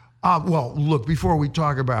 Well, look, before we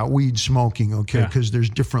talk about weed smoking, because there's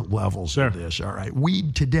different levels of this, all right?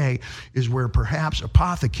 Weed today is where perhaps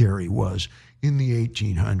apothecary was in the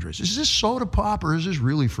 1800s. Is this soda pop or is this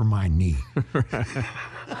really for my knee?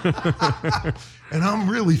 And I'm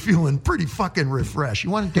really feeling pretty fucking refreshed.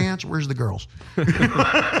 You want to dance? Where's the girls?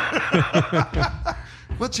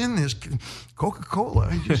 What's in this?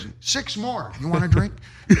 Coca-Cola. Just 6 more. You want a drink?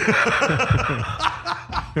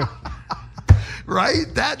 Right?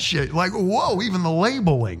 That shit. Like, whoa, even the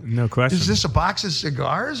labeling. No question. Is this a box of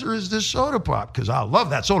cigars or is this soda pop? Because I love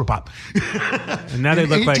that soda pop. And now they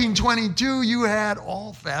look like... 1822, you had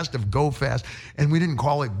all fast of Go Fast. And we didn't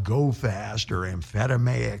call it Go Fast or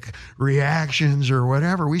amphetamaic reactions or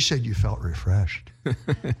whatever. We said you felt refreshed.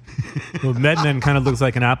 Well, MedMen kind of looks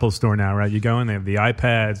like an Apple store now, right? You go in, they have the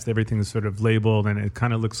iPads, everything's sort of labeled, and it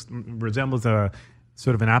kind of resembles a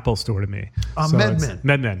sort of an Apple store to me. MedMen.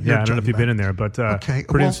 MedMen, yeah. I don't know if you've been in there, but okay.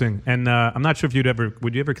 Pretty interesting. And I'm not sure if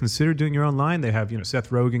would you ever consider doing your own line? They have,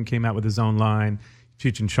 Seth Rogen came out with his own line.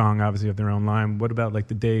 Cheech and Chong obviously have their own line. What about like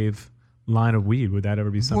the Dave line of weed? Would that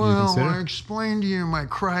ever be something you consider? Well, I explained to you my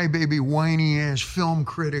crybaby, whiny-ass film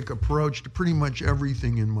critic approach to pretty much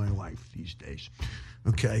everything in my life these days.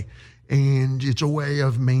 Okay? And it's a way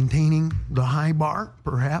of maintaining the high bar,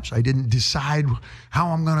 perhaps. I didn't decide how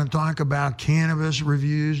I'm going to talk about cannabis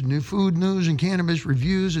reviews, new food news and cannabis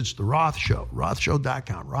reviews. It's The Roth Show,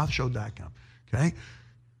 rothshow.com, rothshow.com. Okay?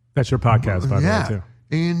 That's your podcast, by the way, too.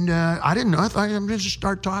 And I didn't know. I thought I'm going to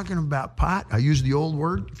start talking about pot. I used the old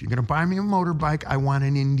word. If you're going to buy me a motorbike, I want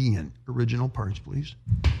an Indian. Original parts, please.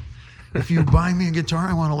 If you buy me a guitar,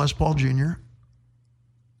 I want a Les Paul Jr.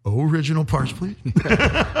 Original parts, please.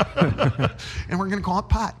 And we're going to call it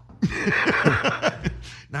pot.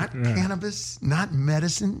 Not cannabis, not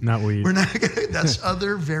medicine. Not weed. We're not. That's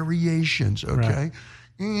other variations, okay? Right.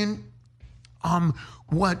 And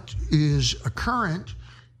what is current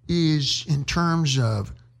is in terms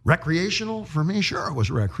of recreational. For me, sure, it was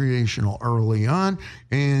recreational early on,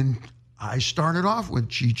 and I started off with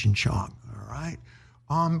Cheech and Chong, all right?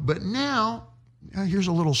 But now, here's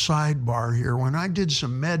a little sidebar here. When I did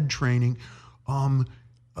some med training,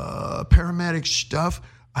 paramedic stuff,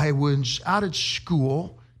 I was out at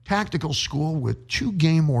school, tactical school, with 2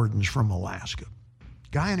 game wardens from Alaska,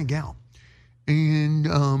 guy and a gal. And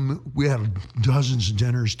we had dozens of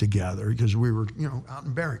dinners together because we were, out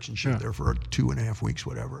in barracks and shit there for 2.5 weeks,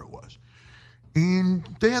 whatever it was. And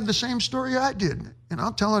they had the same story I did. And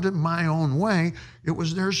I'll tell it in my own way. It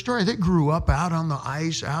was their story. They grew up out on the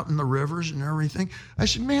ice, out in the rivers and everything. I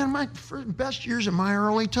said, man, my best years of my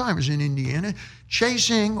early time was in Indiana,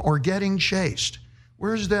 chasing or getting chased.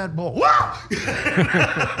 Where's that bull?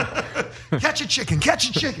 Catch a chicken, catch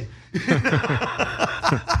a chicken.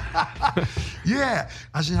 Yeah.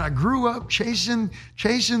 I said, I grew up chasing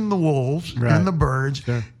the wolves and the birds,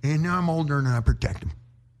 and now I'm older and I protect them.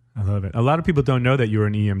 I love it. A lot of people don't know that you're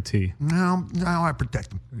an EMT. No, I protect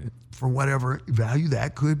them for whatever value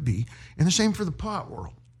that could be. And the same for the pot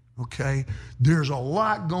world. Okay? There's a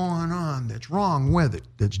lot going on that's wrong with it.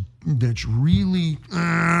 That's really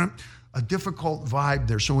a difficult vibe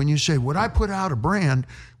there. So when you say, would I put out a brand?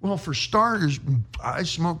 Well, for starters, I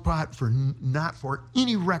smoke pot not for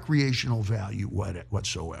any recreational value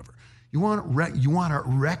whatsoever. You want to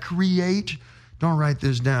recreate? Don't write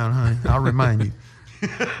this down, honey. I'll remind you.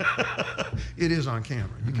 It is on camera.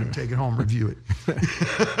 You can take it home, review it.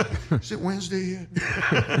 Is it Wednesday yet?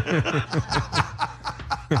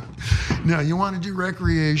 Now, you want to do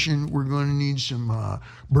recreation, we're going to need some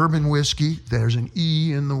bourbon whiskey. There's an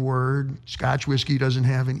E in the word. Scotch whiskey doesn't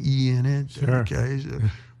have an E in it. Sure. Okay. So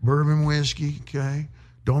bourbon whiskey, okay.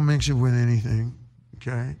 Don't mix it with anything,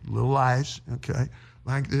 okay. Little ice, okay.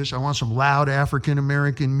 Like this. I want some loud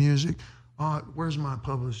African-American music. Where's my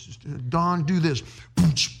publicist? Don, do this.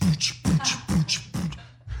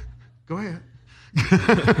 Go ahead.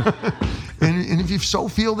 and if you so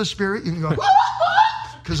feel the spirit, you can go,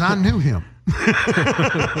 because I knew him.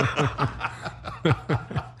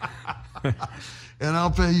 And I'll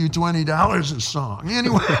pay you $20 a song.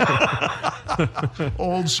 Anyway,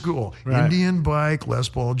 old school. Right. Indian bike, Les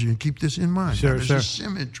Paul Jr. Keep this in mind. There's a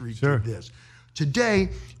symmetry to this. Today,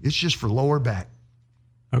 it's just for lower back.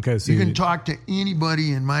 Okay, so you can talk to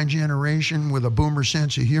anybody in my generation with a boomer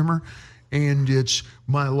sense of humor, and it's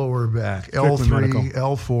my lower back. L3,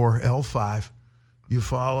 L4, L5. You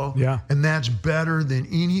follow? Yeah. And that's better than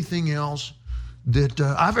anything else that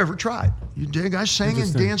I've ever tried. You dig? I sang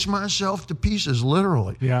and danced myself to pieces,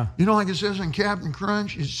 literally. Yeah. You know, like it says in Captain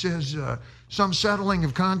Crunch, it says some settling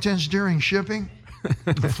of contents during shipping.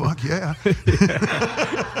 Fuck yeah.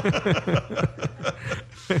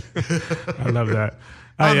 I love that.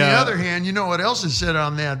 On the other hand, you know what else is said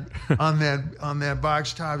on that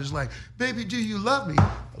box top is like, baby, do you love me?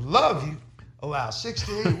 I love you. Allow 6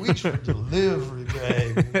 to 8 weeks for delivery,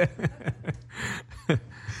 baby.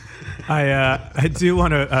 I do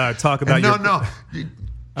want to talk about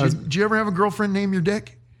Did you ever have a girlfriend named your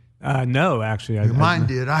dick? No, actually. Mine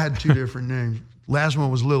did. I had 2 different names. Last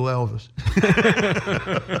one was Lil Elvis.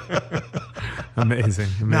 Amazing.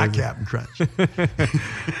 Not Captain Crunch.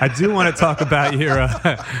 I do want to talk about your.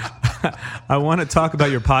 I want to talk about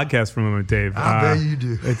your podcast for a moment, Dave. I bet you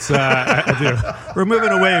do. It's. I do. We're moving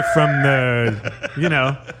away from the,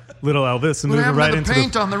 little Elvis and moving right into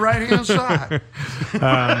paint on the right hand side.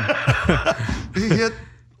 He hit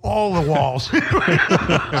all the walls.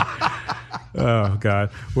 Oh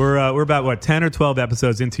God, we're about 10 or 12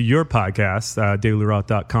 episodes into your podcast,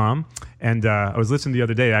 DailyRoth.com, and I was listening the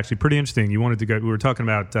other day. Actually, pretty interesting. You wanted to go. We were talking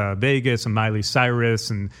about Vegas and Miley Cyrus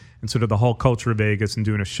and sort of the whole culture of Vegas and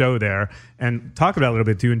doing a show there. And talk about it a little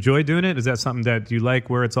bit. Do you enjoy doing it? Is that something that you like?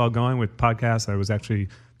 Where it's all going with podcasts? I was actually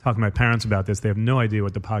talking to my parents about this. They have no idea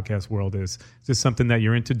what the podcast world is. Is this something that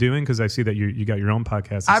you're into doing? Because I see that you got your own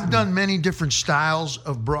podcast. I've done many different styles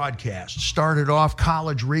of broadcasts. Started off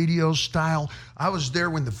college radio style. I was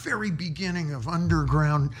there when the very beginning of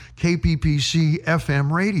underground KPPC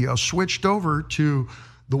FM radio switched over to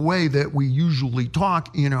the way that we usually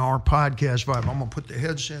talk in our podcast vibe. I'm going to put the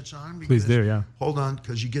headsets on. Please do, yeah. Hold on,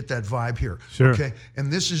 because you get that vibe here. Sure. Okay,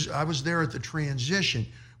 and I was there at the transition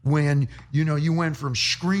when, you went from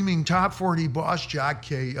screaming top 40 boss jock,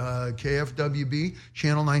 KFWB,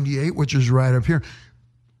 Channel 98, which is right up here.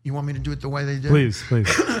 You want me to do it the way they did? Please.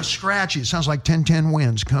 Scratchy. It sounds like 10-10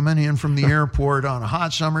 winds coming in from the airport on a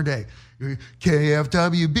hot summer day.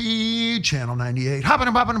 KFWB, Channel 98. Hopping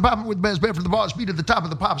and popping with the best bet for the boss. Beat at the top of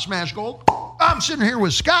the pop smash gold. I'm sitting here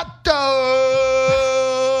with Scott.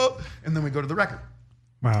 And then we go to the record.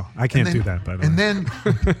 Wow, I can't do that, by the way.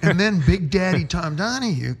 And then Big Daddy Tom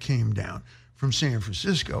Donahue came down from San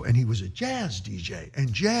Francisco, and he was a jazz DJ.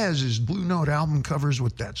 And jazz is Blue Note album covers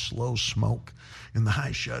with that slow smoke and the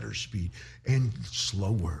high shutter speed, and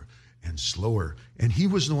slower and slower. And he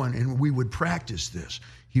was the one, and we would practice this.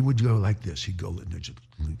 He would go like this. He'd go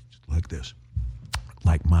like this.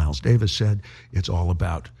 Like Miles Davis said, it's all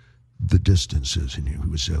about the distances. And he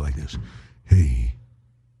would say like this, hey,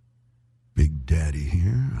 Big Daddy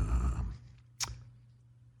here.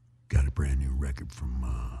 Got a brand new record from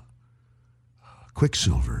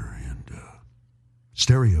Quicksilver and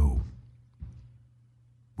Stereo.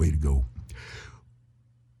 Way to go.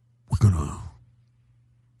 We're going to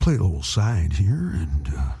play the whole side here and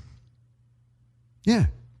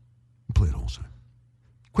play the whole side.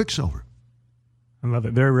 Quicksilver. I love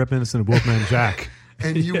it. Very reminiscent of Wolfman Jack.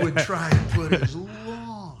 And you would try and put as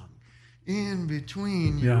long in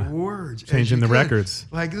between your words. Changing the records.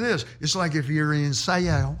 Like this. It's like if you're in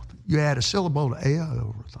Sayal, you add a syllable to A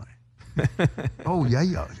over time. Oh,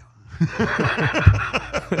 yeah.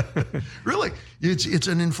 Really, it's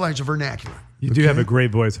an inflection vernacular. You do have a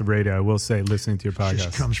great voice of radio, I will say, listening to your podcast. It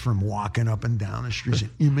just comes from walking up and down the streets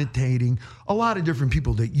and imitating a lot of different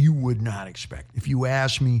people that you would not expect. If you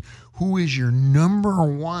ask me, who is your number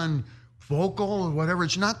one vocal or whatever,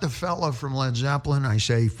 it's not the fella from Led Zeppelin, I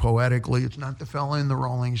say poetically. It's not the fella in the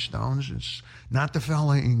Rolling Stones. It's not the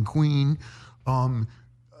fella in Queen.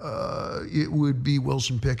 It would be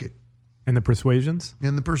Wilson Pickett. And the Persuasions?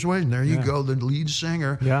 In the Persuasion. There you go. The lead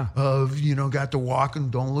singer of, Got to Walk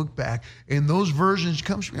and Don't Look Back. And those versions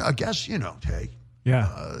comes from, I guess, hey.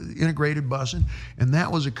 Yeah. Integrated bussing. And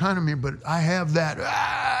that was a kind of me, but I have that.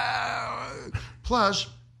 Plus,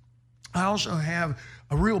 I also have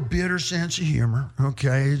a real bitter sense of humor,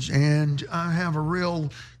 okay? And I have a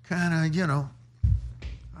real kind of,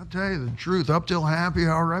 I'll tell you the truth. Up till happy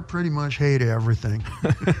hour, I pretty much hate everything.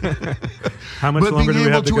 How much longer do we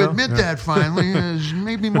have to go? But being able to admit that finally is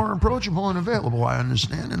maybe more approachable and available, I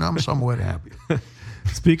understand, and I'm somewhat happy.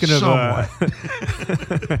 Speaking of,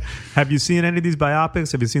 have you seen any of these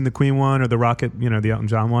biopics? Have you seen the Queen one or the Rocket, the Elton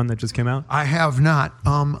John one that just came out? I have not.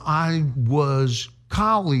 I was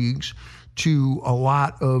colleagues to a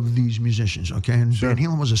lot of these musicians, okay? And Van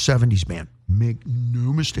Halen was a 70s band. Make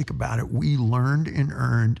no mistake about it. We learned and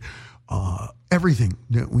earned everything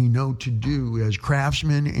that we know to do as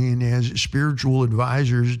craftsmen and as spiritual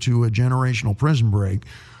advisors to a generational prison break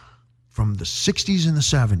from the 60s and the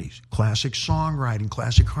 70s. Classic songwriting,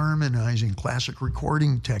 classic harmonizing, classic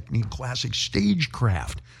recording technique, classic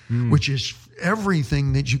stagecraft, which is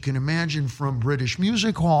everything that you can imagine from British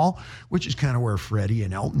Music Hall, which is kind of where Freddie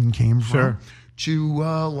and Elton came from, to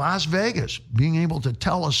Las Vegas, being able to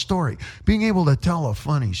tell a story, being able to tell a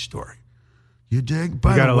funny story. You dig? You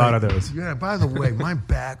got a lot of those. Yeah, by the way, my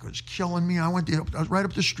back was killing me. I was right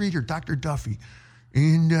up the street here, Dr. Duffy.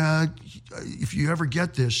 And if you ever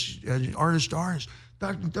get this, artist,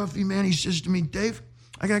 Dr. Duffy, man, he says to me, Dave,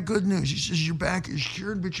 I got good news. He says, your back is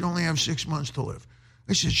cured, but you only have 6 months to live.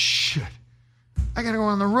 I said, shit, I got to go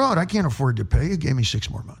on the road. I can't afford to pay. He gave me 6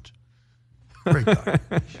 more months. Great doctor.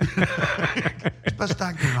 He's the best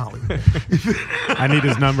doctor in Hollywood. I need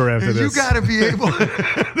his number after this. You got to be able.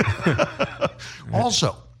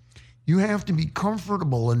 Also, you have to be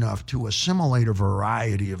comfortable enough to assimilate a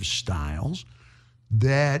variety of styles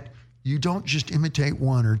that you don't just imitate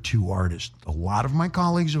one or two artists. A lot of my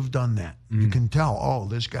colleagues have done that. You can tell, oh,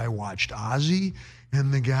 this guy watched Ozzy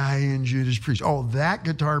and the guy in Judas Priest. Oh, that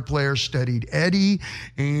guitar player studied Eddie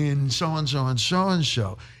and so and so and so and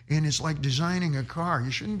so. And it's like designing a car. You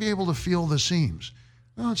shouldn't be able to feel the seams.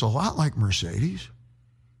 Well, it's a lot like Mercedes,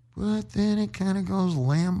 but then it kind of goes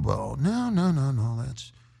Lambo. No,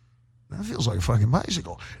 that feels like a fucking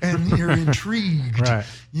bicycle. And you're intrigued, Right.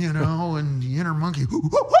 and the inner monkey,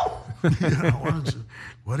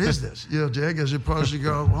 what is this? Jake, as opposed to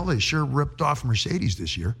go, well, they sure ripped off Mercedes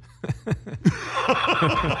this year.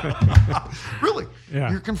 Really?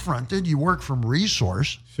 Yeah. You're confronted. You work from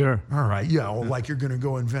resource. Sure. All right. Yeah. Well, like you're going to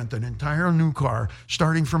go invent an entire new car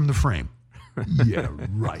starting from the frame. Yeah,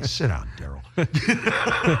 right. Sit down, Daryl.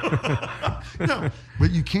 No,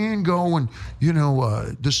 but you can go and,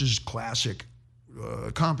 this is classic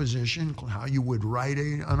composition, how you would write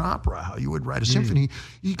an opera, how you would write a symphony.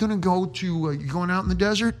 You're going to go to, you're going out in the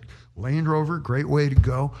desert, Land Rover, great way to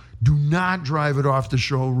go. Do not drive it off the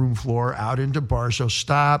showroom floor out into Barstow.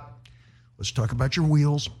 Stop. Let's talk about your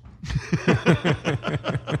wheels.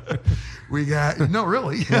 We got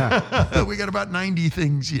we got about 90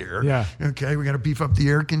 things here. Yeah. Okay, we got to beef up the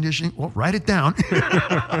air conditioning. Well, write it down. Tint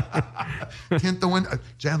the window.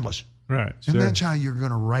 It's endless. Right. And that's how you're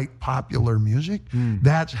going to write popular music.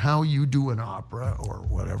 That's how you do an opera or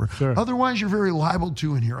whatever. Sure. Otherwise, you're very liable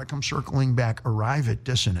to, and here I come circling back, arrive at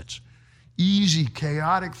dissonance. Easy,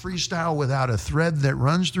 chaotic freestyle without a thread that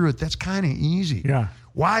runs through it. That's kind of easy. Yeah.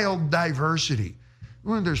 Wild diversity.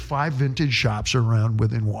 Well, there's 5 vintage shops around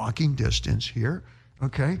within walking distance here,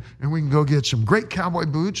 okay? And we can go get some great cowboy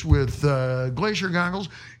boots with glacier goggles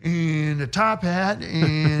and a top hat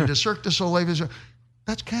and a Cirque du Soleil.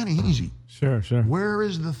 That's kind of easy. Sure. Where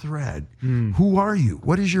is the thread? Who are you?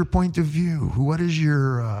 What is your point of view? What is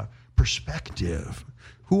your perspective?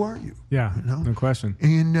 Who are you? Yeah, no question.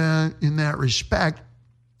 And in that respect,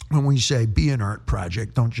 when we say be an art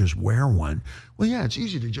project, don't just wear one. Well, yeah, it's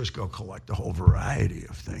easy to just go collect a whole variety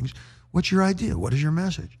of things. What's your idea? What is your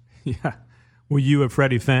message? Yeah. Were you a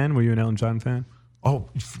Freddie fan? Were you an Elton John fan? Oh,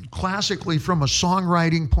 classically, from a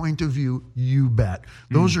songwriting point of view, you bet.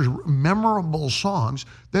 Those are memorable songs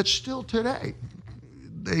that still today,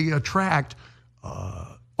 they attract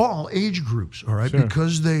all age groups, all right,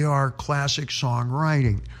 because they are classic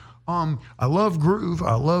songwriting. I love groove,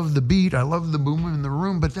 I love the beat, I love the boom in the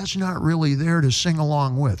room, but that's not really there to sing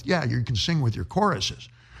along with. Yeah, you can sing with your choruses,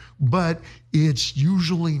 but it's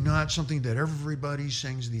usually not something that everybody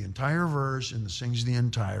sings the entire verse and sings the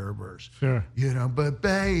entire verse. Sure. But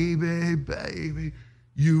baby,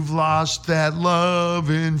 you've lost that love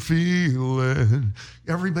and feeling.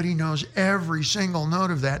 Everybody knows every single note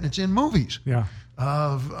of that, and it's in movies. Yeah.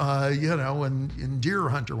 In Deer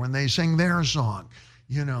Hunter when they sing their song.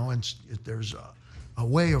 There's a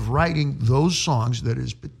way of writing those songs that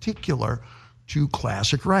is particular to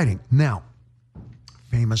classic writing. Now,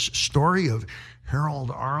 famous story of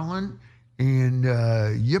Harold Arlen and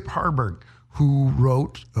Yip Harburg, who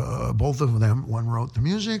wrote, both of them, one wrote the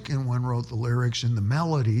music and one wrote the lyrics and the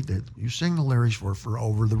melody that you sing the lyrics for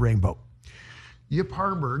Over the Rainbow. Yip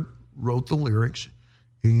Harburg wrote the lyrics,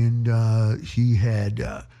 and he had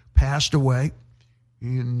passed away,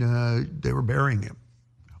 and they were burying him.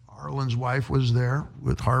 Arlen's wife was there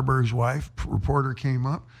with Harburg's wife. Reporter came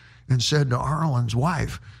up and said to Arlen's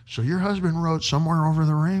wife, so your husband wrote Somewhere Over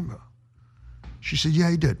the Rainbow? She said,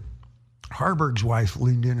 yeah, he did. Harburg's wife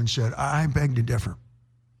leaned in and said, I beg to differ.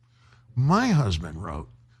 My husband wrote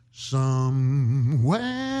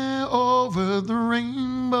Somewhere Over the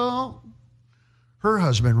Rainbow. Her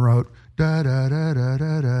husband wrote da da da da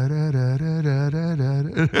da da da da da da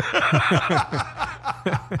da.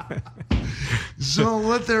 So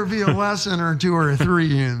let there be a lesson or 2 or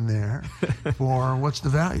 3 in there for what's the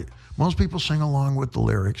value. Most people sing along with the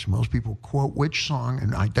lyrics. Most people quote which song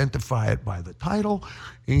and identify it by the title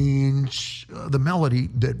and the melody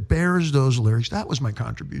that bears those lyrics. That was my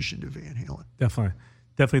contribution to Van Halen.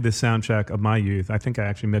 Definitely the soundtrack of my youth. I think I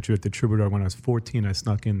actually met you at the Troubadour when I was 14. I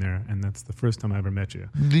snuck in there, and that's the first time I ever met you.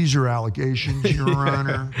 These are allegations, Your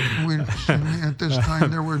Honor. At this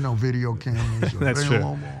time, there were no video cameras That's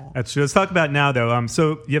available. true. That's true. Let's talk about now, though.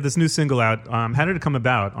 So you have this new single out. How did it come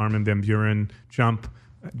about? Armin van Buuren, Jump.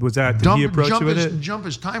 Was that, did he approach you with it? Jump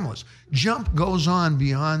is timeless. Jump goes on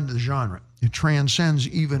beyond the genre. It transcends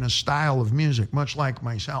even a style of music, much like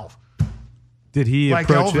myself. Did he like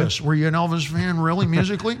approach Elvis? it? Were you an Elvis fan, really,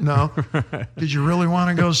 musically? No. Did you really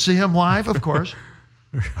want to go see him live? Of course.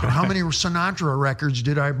 How many Sinatra records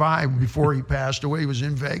did I buy before he passed away? He was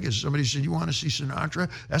in Vegas. Somebody said, "You want to see Sinatra?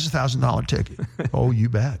 That's $1,000 ticket." Oh, you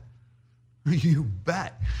bet. You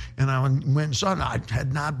bet. And I went and saw it. I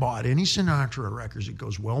had not bought any Sinatra records. It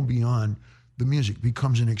goes well beyond the music. It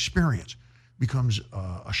becomes an experience, becomes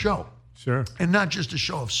a show. Sure. And not just a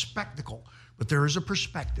show of spectacle, but there is a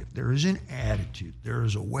perspective. There is an attitude. There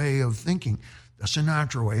is a way of thinking, a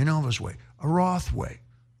Sinatra way, an Elvis way, a Roth way,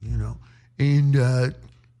 you know. And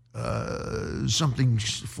something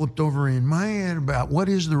flipped over in my head about what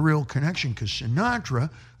is the real connection. Because Sinatra,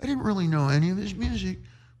 I didn't really know any of his music,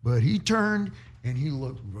 but he turned and he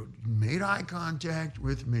made eye contact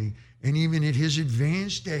with me. And even at his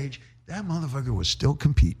advanced age, that motherfucker was still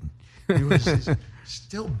competing. He was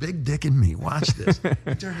still big dicking me. Watch this.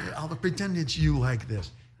 I'll pretend it's you like this.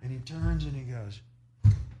 And he turns and he goes.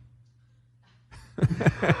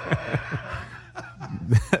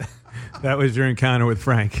 That was your encounter with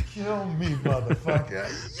Frank. Kill me, motherfucker.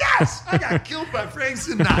 Yes! I got killed by Frank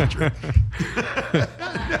Sinatra.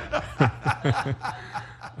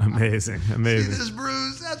 Amazing. See this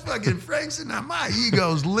bruise? That's fucking Frank Sinatra. My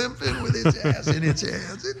ego's limping with its ass in its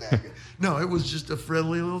hands. Isn't that good? No, it was just a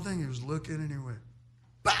friendly little thing. He was looking and he went,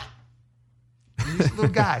 bah! And he's a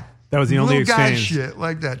little guy. That was the only little guy exchange. shit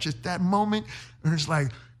like that. Just that moment. And it's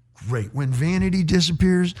like, great. When vanity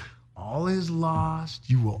disappears, all is lost.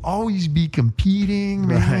 You will always be competing,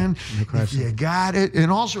 man. No question. If you got it.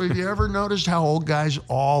 And also, have you ever noticed how old guys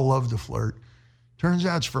all love to flirt? Turns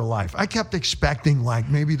out it's for life. I kept expecting, like,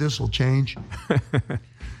 maybe this will change.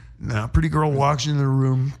 Now, a pretty girl walks into the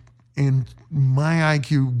room, and my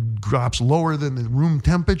IQ drops lower than the room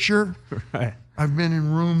temperature. Right. I've been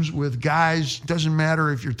in rooms with guys, doesn't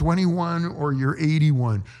matter if you're 21 or you're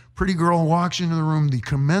 81. Pretty girl walks into the room, the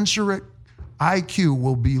commensurate IQ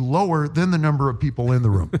will be lower than the number of people in the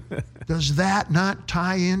room. Does that not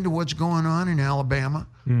tie into what's going on in Alabama,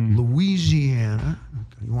 Louisiana?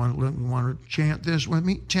 You want to chant this with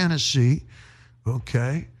me? Tennessee.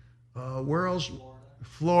 Okay. Where else?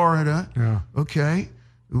 Florida. Yeah. Okay.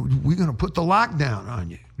 We're going to put the lockdown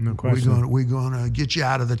on you. No question. We're going to get you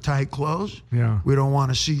out of the tight clothes. Yeah. We don't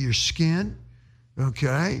want to see your skin.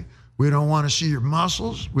 Okay. We don't want to see your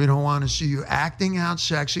muscles. We don't want to see you acting out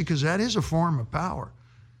sexy, because that is a form of power.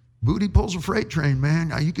 Booty pulls a freight train, man.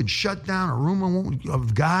 Now you can shut down a room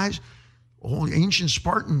of guys. Old ancient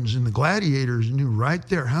Spartans and the gladiators knew right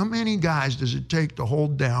there. How many guys does it take to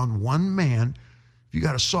hold down one man if you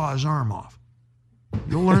got to saw his arm off?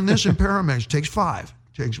 You'll learn this in paramedics. It takes 5.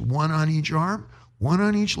 It takes 1 on each arm, 1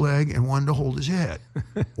 on each leg, and 1 to hold his head.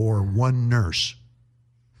 Or 1 nurse.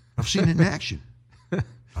 I've seen it in action.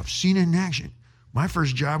 My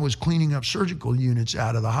first job was cleaning up surgical units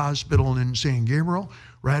out of the hospital in San Gabriel,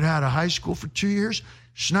 right out of high school for 2 years.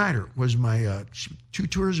 Schneider was my 2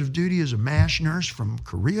 tours of duty as a MASH nurse from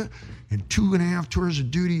Korea and 2.5 tours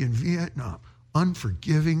of duty in Vietnam.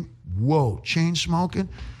 Unforgiving, chain smoking.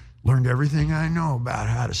 Learned everything I know about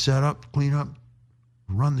how to set up, clean up,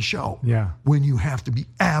 run the show. Yeah. When you have to be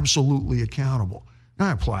absolutely accountable. Now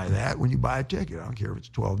I apply that when you buy a ticket. I don't care if it's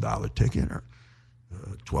a $12 ticket or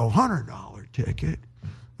 $1,200 ticket.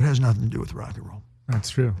 It has nothing to do with rock and roll. That's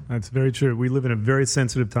true. That's very true. We live in a very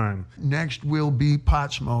sensitive time. Next will be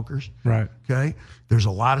pot smokers. Right. Okay. There's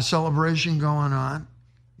a lot of celebration going on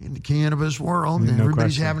in the cannabis world, and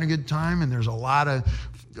everybody's having a good time, and there's a lot of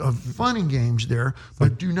fun and games there,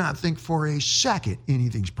 but do not think for a second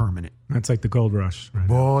anything's permanent. That's like the gold rush. Right.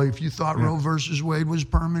 Boy, if you thought Roe versus Wade was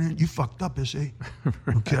permanent, you fucked up, Issy.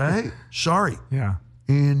 Okay? Sorry. Yeah.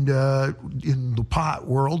 And in the pot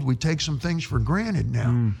world, we take some things for granted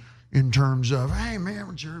now in terms of, hey,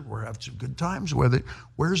 man, we're having some good times with it.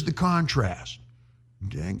 Where's the contrast?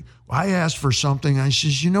 Okay? I asked for something. I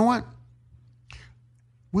says, you know what?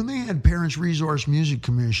 When they had Parents Resource Music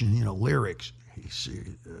Commission, lyrics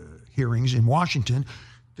hearings in Washington,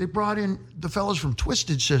 they brought in the fellas from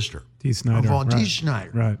Twisted Sister. Dee Snider. Dee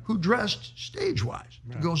Snider, right. who dressed stage-wise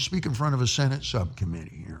to go speak in front of a Senate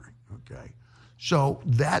subcommittee hearing, okay? So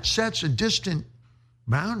that sets a distant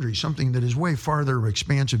boundary, something that is way farther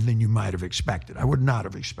expansive than you might have expected. I would not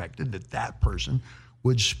have expected that person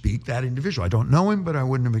would speak, that individual. I don't know him, but I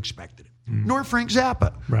wouldn't have expected it. Nor Frank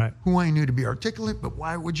Zappa, right, who I knew to be articulate, but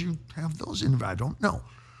why would you have those in? I don't know.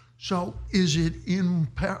 So is it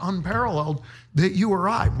unparalleled that you or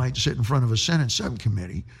I might sit in front of a Senate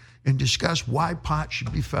subcommittee and discuss why pot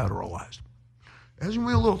should be federalized? That's going to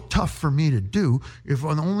be a little tough for me to do if the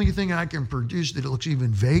only thing I can produce that looks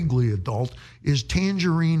even vaguely adult is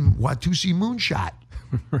Tangerine Watusi Moonshot.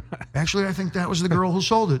 Actually, I think that was the girl who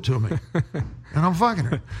sold it to me. And I'm fucking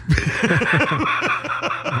her.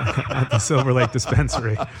 At the Silver Lake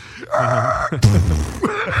Dispensary.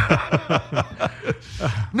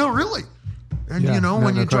 No, really. And,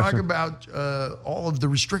 when you talk about all of the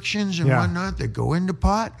restrictions and whatnot that go into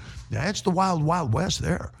pot, it's the wild, wild west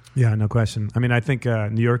there. Yeah, no question. I mean, I think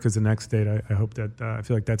New York is the next state. I hope that I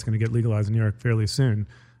feel like that's going to get legalized in New York fairly soon.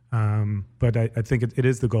 But I think it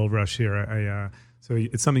is the gold rush here. So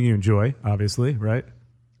it's something you enjoy, obviously, right?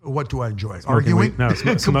 What do I enjoy? Smoking Arguing? weed? No,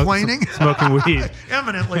 complaining? Smoking weed.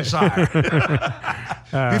 Eminently, sire.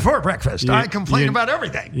 Before breakfast, I complain about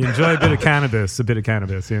everything. You enjoy a bit of cannabis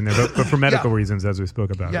in there, but for medical reasons, as we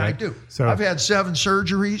spoke about. Yeah, right? I do. So I've had 7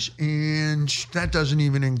 surgeries, and that doesn't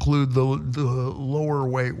even include the lower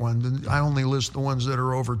weight one. I only list the ones that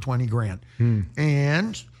are over 20 grand.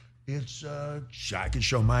 And it's, I can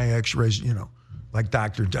show my x-rays, like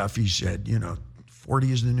Dr. Duffy said,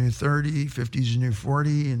 40 is the new 30, 50 is the new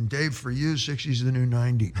 40, and Dave, for you, 60 is the new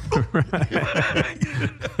 90.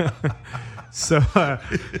 So,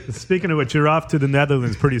 speaking of which, you're off to the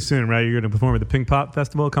Netherlands pretty soon, right? You're going to perform at the Pink Pop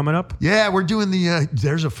Festival coming up? Yeah, we're doing the,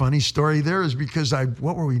 there's a funny story there, is because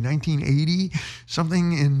what were we, 1980?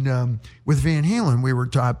 Something in, with Van Halen, we were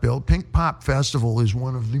top billed. Pink Pop Festival is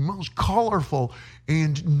one of the most colorful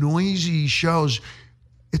and noisy shows.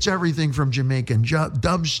 It's everything from Jamaican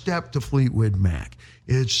dubstep to Fleetwood Mac.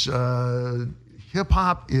 It's hip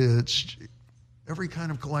hop. It's every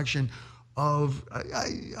kind of collection of,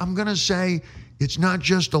 I'm going to say, it's not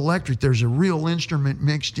just electric. There's a real instrument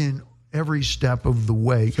mixed in every step of the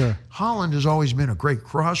way. Sure. Holland has always been a great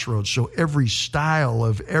crossroads. So every style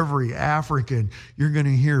of every African, you're going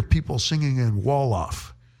to hear people singing in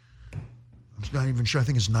Wolof. I'm not even sure. I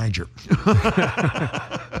think it's Niger.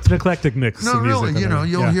 It's an eclectic mix. No, of music, really.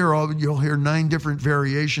 You'll hear 9 different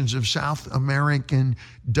variations of South American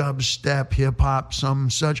dubstep, hip hop,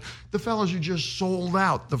 some such. The fellows who just sold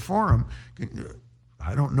out the Forum,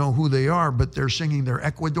 I don't know who they are, but they're singing their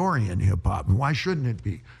Ecuadorian hip hop. And why shouldn't it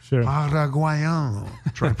be? Sure. Paraguayano.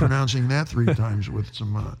 Try pronouncing that 3 times with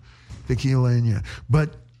some tequila in you.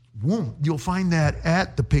 But you'll find that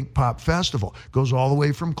at the Pink Pop Festival. Goes all the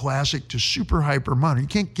way from classic to super hyper modern. You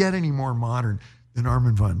can't get any more modern than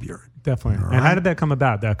Armin van Buuren. Definitely. Right? And how did that come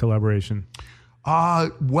about, that collaboration?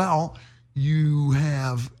 Well, you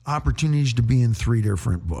have opportunities to be in 3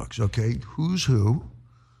 different books, okay? Who's Who,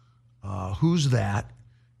 Who's That,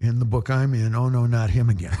 in the book I'm in, Oh No, Not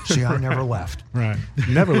Him Again. See, I never left. Right.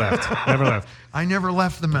 Never left. Never left. I never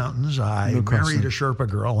left the mountains. I married a Sherpa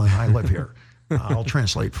girl, and I live here. I'll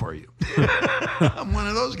translate for you. I'm one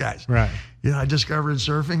of those guys. Right. Yeah, I discovered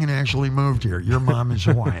surfing and actually moved here. Your mom is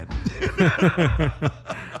Hawaiian.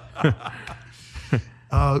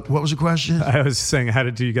 What was the question? I was saying, how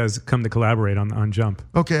did you guys come to collaborate on Jump?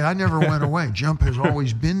 Okay, I never went away. Jump has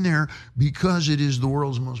always been there because it is the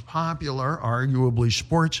world's most popular, arguably,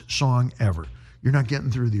 sports song ever. You're not getting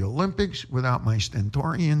through the Olympics without my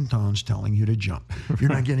stentorian tones telling you to jump. You're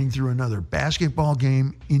not getting through another basketball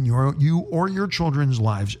game in you or your children's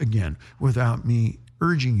lives again without me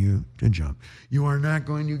urging you to jump. You are not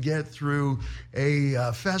going to get through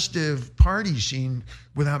a festive party scene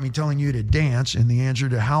without me telling you to dance. And the answer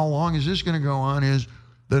to how long is this going to go on is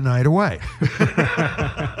the night away.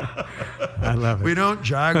 I love it. We don't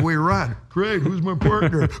jog, we run. Craig, who's my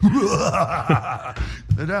partner?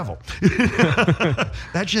 The devil.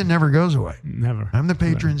 That shit never goes away. Never. I'm the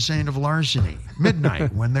patron saint of larceny.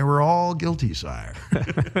 Midnight, when they were all guilty, sire.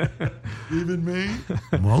 Even me?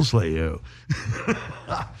 Mostly you.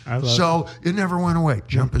 So it never went away.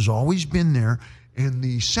 Jump has always been there. And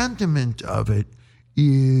the sentiment of it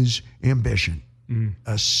is ambition.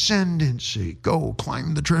 Ascendancy. Go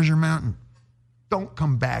climb the treasure mountain. Don't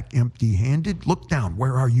come back empty-handed. Look down.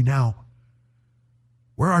 Where are you now?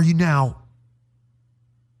 Where are you now?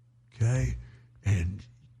 Okay? And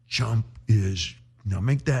jump is, now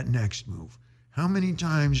make that next move. How many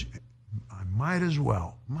times, I might as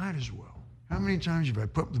well. How many times have I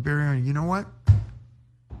put the barrier on? You know what?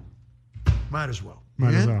 Might as well.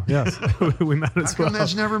 Might as well. Yes. We might as well. How come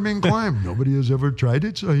that's never been climbed? Nobody has ever tried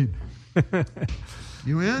it, Saeed.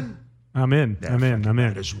 You in? I'm in.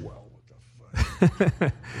 Might as well. What the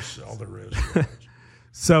fuck? That's all there is.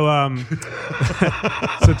 So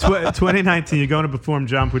 2019, you're going to perform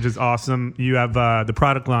Jump, which is awesome. You have the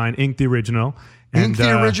product line, Ink the Original.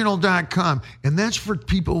 InkTheOriginal.com. And that's for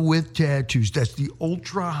people with tattoos. That's the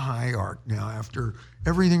ultra high art. Now, after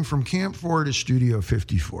everything from Camp 4 to Studio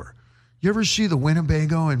 54. You ever see the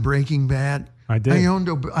Winnebago in Breaking Bad? I did. I owned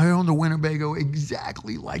a Winnebago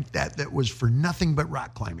exactly like that was for nothing but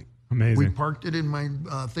rock climbing. Amazing. We parked it in my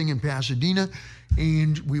thing in Pasadena,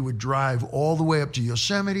 and we would drive all the way up to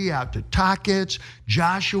Yosemite, out to Tackett's,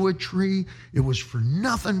 Joshua Tree. It was for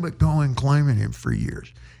nothing but going climbing it for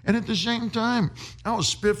years. And at the same time, I was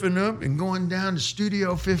spiffing up and going down to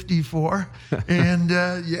Studio 54. And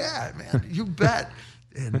yeah, man, you bet.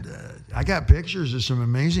 And I got pictures of some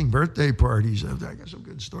amazing birthday parties. I got some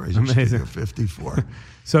good stories of Studio 54.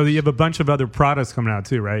 So you have a bunch of other products coming out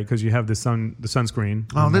too, right? Because you have the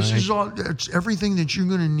sunscreen. Oh, this is all. It's everything that you're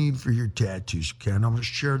going to need for your tattoos, Ken. I'm going to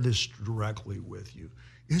share this directly with you.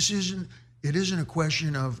 It isn't a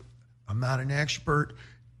question of I'm not an expert.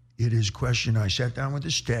 It is a question. I sat down with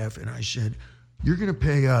the staff and I said, "You're going to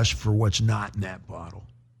pay us for what's not in that bottle."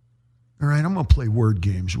 All right, I'm going to play word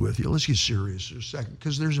games with you. Let's get serious for a second,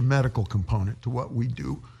 because there's a medical component to what we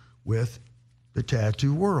do with the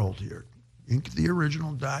tattoo world here.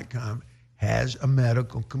 InkTheOriginal.com has a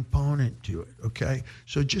medical component to it, okay?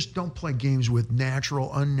 So just don't play games with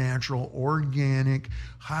natural, unnatural, organic,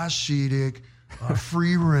 Hasidic,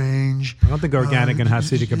 free range. I don't think organic and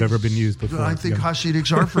Hasidic have ever been used before. I think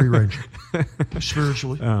Hasidics are free range,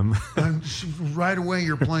 spiritually. Right away,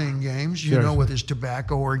 you're playing games. You know, with his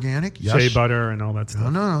tobacco organic. Yes. Shea butter and all that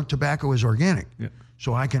stuff. No. Tobacco is organic. Yeah.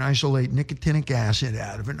 So I can isolate nicotinic acid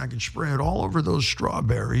out of it, and I can spray it all over those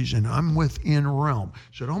strawberries, and I'm within realm.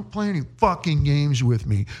 So don't play any fucking games with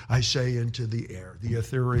me, I say into the air, the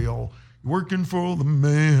ethereal, working for the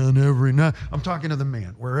man every night. I'm talking to the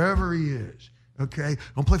man, wherever he is. Okay?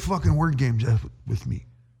 Don't play fucking word games with me.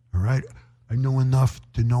 All right? I know enough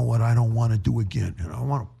to know what I don't want to do again. And I don't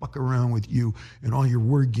want to fuck around with you and all your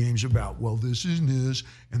word games about, well, this is this,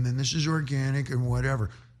 and then this is organic and whatever.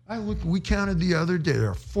 We counted the other day. There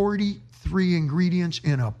are 43 ingredients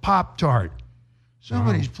in a Pop-Tart.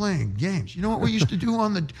 Somebody's playing games. You know what we used to do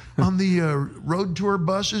on the road tour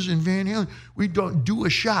buses in Van Halen? We'd do a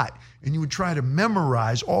shot, and you would try to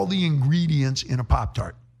memorize all the ingredients in a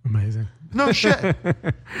Pop-Tart. Amazing. No shit.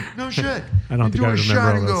 No shit. I don't think I remember do a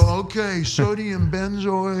shot and all go, okay, sodium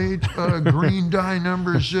benzoate, green dye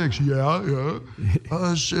number 6. Yeah.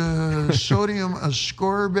 Sodium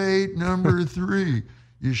ascorbate number 3.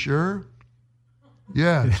 You sure?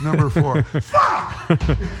 Yeah, it's number 4. Fuck!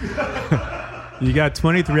 You got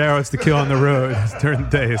 23 hours to kill on the road during the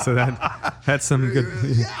day, so that's some good.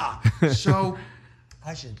 Yeah. So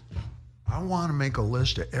I said, I want to make a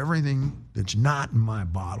list of everything that's not in my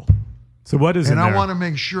bottle. So what is in there? And I want to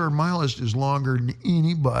make sure my list is longer than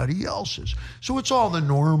anybody else's. So it's all the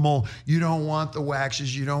normal. You don't want the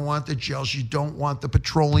waxes. You don't want the gels. You don't want the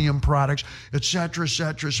petroleum products, et cetera, et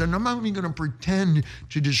cetera. And I'm not even going to pretend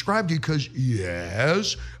to describe to you, because,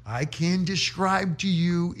 yes, I can describe to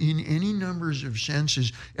you in any numbers of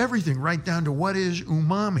senses everything, right down to what is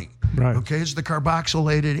umami. Right. Okay, it's the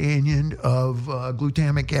carboxylated anion of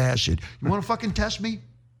glutamic acid. You want to fucking test me?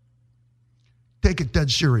 Take it dead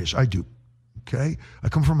serious. I do. Okay? I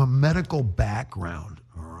come from a medical background,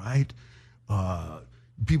 all right?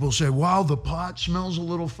 People say, wow, the pot smells a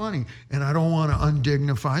little funny, and I don't want to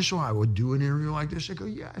undignify, so I would do an interview like this. I go,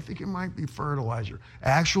 yeah, I think it might be fertilizer.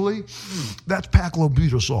 Actually, that's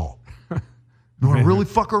paclobutazol. You want to really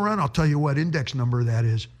fuck around? I'll tell you what index number that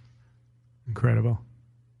is. Incredible.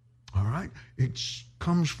 All right? It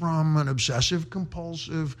comes from an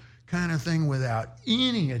obsessive-compulsive kind of thing without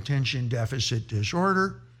any attention deficit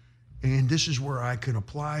disorder. And this is where I can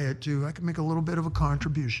apply it to. I can make a little bit of a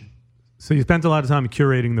contribution. So you spent a lot of time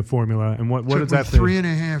curating the formula, and what Took is that? me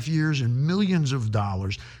 3.5 years and millions of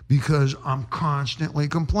dollars, because I'm constantly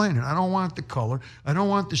complaining. I don't want the color. I don't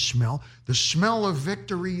want the smell. The smell of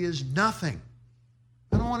victory is nothing.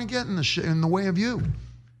 I don't want to get in the way of you.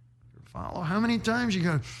 Follow. How many times you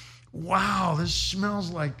go, wow, this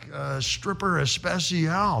smells like stripper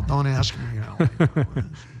especial. Don't ask me how.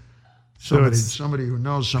 Somebody who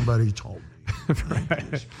knows somebody told me.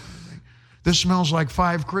 Right? This smells like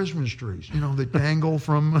 5 Christmas trees, that dangle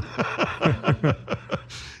from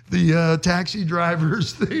the taxi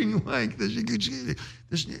driver's thing, like this,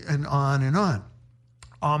 and on and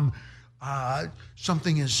on.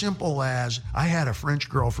 Something as simple as, I had a French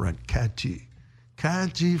girlfriend, Cathy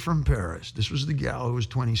from Paris. This was the gal who was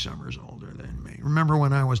 20 summers older than me. Remember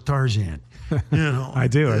when I was Tarzan? I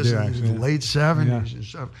do actually. The late 70s and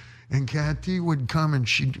stuff. And Cathy would come, and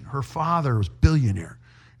her father was a billionaire.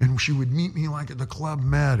 And she would meet me like at the Club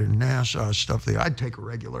Med and NASA stuff. I'd take a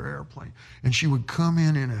regular airplane. And she would come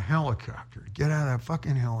in a helicopter, get out of that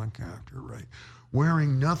fucking helicopter, right?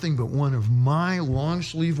 Wearing nothing but one of my long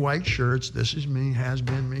sleeve white shirts. This is me, has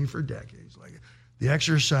been me for decades. Like the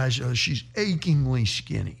exercise, she's achingly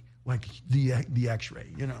skinny, like the X-ray,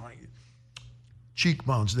 like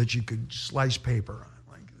cheekbones that you could slice paper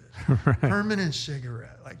on, like this. Permanent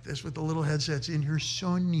cigarette like this with the little headsets in her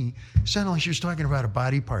Sony. Sounded like she was talking about a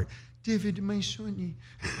body part. David, my Sony.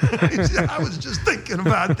 I was just thinking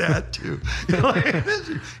about that too.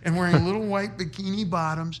 And wearing little white bikini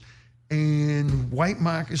bottoms and white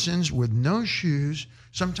moccasins with no shoes.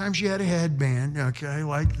 Sometimes she had a headband, okay,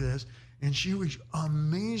 like this. And she was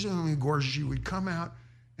amazingly gorgeous. She would come out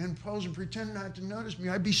and pose and pretend not to notice me.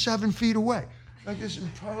 I'd be 7 feet away. Like this,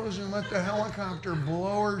 and pose and let the helicopter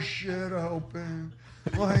blow her shit open.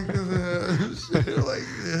 Like this,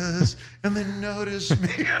 and then notice me.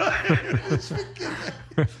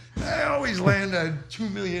 I always land a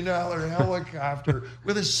 $2 million helicopter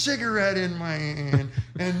with a cigarette in my hand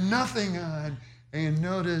and nothing on, and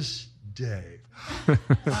notice Dave.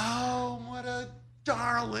 Oh, what a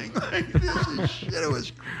darling! Like this is shit. It was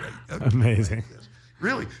great. Okay, amazing, like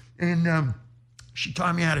really. And she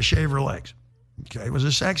taught me how to shave her legs. Okay, it was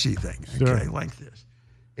a sexy thing. Okay, like this.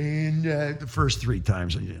 And the first 3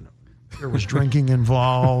 times, there was drinking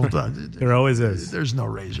involved. There always is. There's no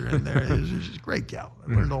razor in there. She's a great gal.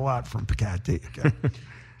 I learned a lot from Picati. Okay?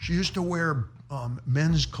 She used to wear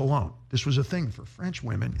men's cologne. This was a thing for French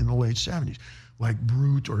women in the late 70s, like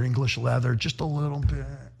Brut or English leather, just a little bit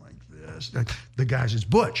like this. The guys, it's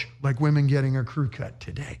butch, like women getting a crew cut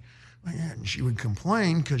today. And she would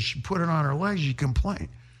complain because she put it on her legs. She'd complain.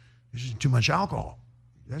 This is too much alcohol.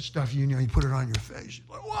 That stuff, you put it on your face.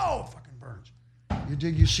 You're like, whoa, fucking burns.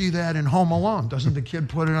 You see that in Home Alone. Doesn't the kid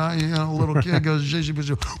put it on, a little kid goes,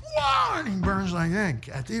 whoa, and he burns like that.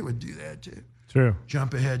 Kathy would do that too. True.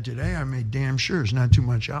 Jump ahead today, I made damn sure it's not too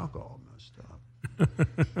much alcohol in this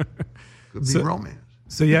stuff. Could be romance.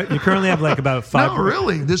 So yeah, you currently have like about 5. No,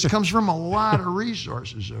 really. This comes from a lot of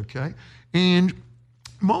resources, okay? And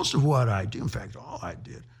most of what I do, in fact, all I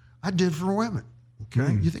did for women.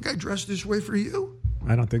 Okay, you think I dress this way for you?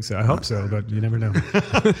 I don't think so. I hope so, but you never know.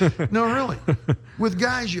 No, really. With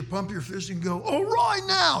guys, you pump your fist and go, all right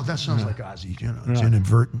now. That sounds like Ozzy, it's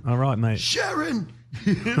inadvertent. All right, mate. Sharon,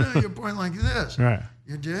 you point like this. Right.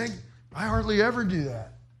 You dig? I hardly ever do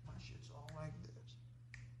that. My shit's all like this.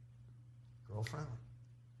 Girl-friendly.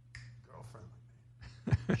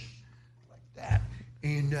 Like that.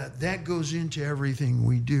 And that goes into everything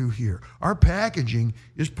we do here. Our packaging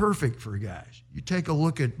is perfect for guys. You take a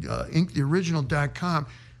look at inktheoriginal.com.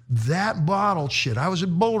 That bottle shit, I was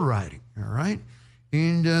at bull riding, all right?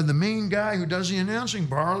 And the main guy who does the announcing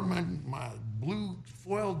borrowed my blue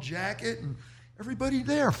foil jacket, and everybody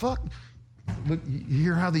there, look, you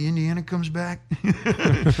hear how the Indiana comes back?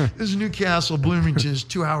 This is Newcastle, Bloomington, is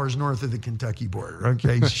 2 hours north of the Kentucky border,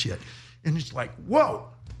 okay? Shit. And it's like, whoa.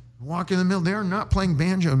 Walk in the middle. They're not playing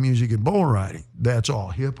banjo music at bull riding. That's all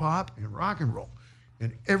hip hop and rock and roll.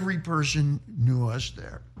 And every person knew us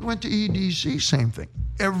there. We went to EDC, same thing.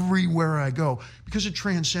 Everywhere I go, because it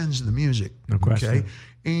transcends the music. No question. Okay?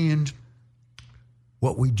 And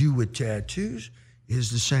what we do with tattoos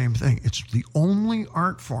is the same thing. It's the only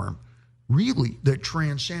art form, really, that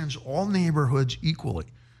transcends all neighborhoods equally,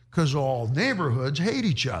 because all neighborhoods hate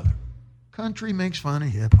each other. Country makes fun of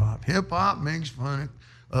hip hop. Hip hop makes fun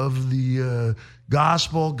of the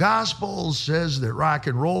gospel. Gospel says that rock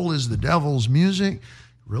and roll is the devil's music.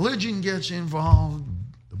 Religion gets involved.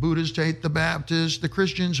 The Buddhists hate the Baptists. The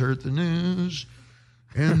Christians hurt the news.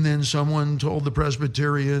 And then someone told the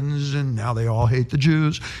Presbyterians, and now they all hate the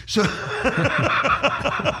Jews. So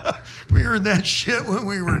we heard that shit when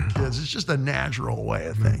we were kids. It's just a natural way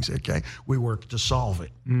of things, okay? We work to solve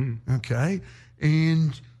it, okay?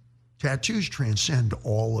 And tattoos transcend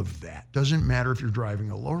all of that. Doesn't matter if you're driving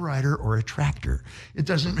a lowrider or a tractor. It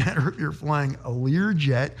doesn't matter if you're flying a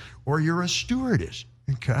Learjet or you're a stewardess,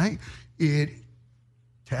 okay?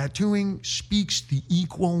 Tattooing speaks the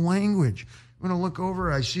equal language. When I look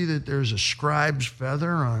over, I see that there's a scribe's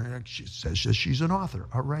feather on it. It says she's an author,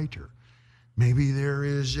 a writer. Maybe there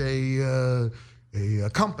is a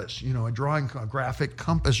compass, a drawing, a graphic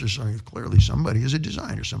compass or something. Clearly somebody is a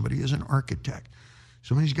designer. Somebody is an architect.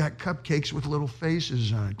 Somebody's got cupcakes with little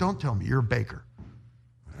faces on it. Don't tell me you're a baker.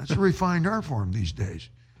 That's a refined art form these days,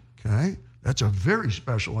 okay? That's a very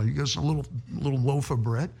special. You got some little loaf of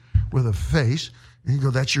bread with a face, and you go,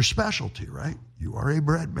 that's your specialty, right? You are a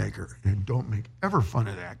bread maker, and don't make ever fun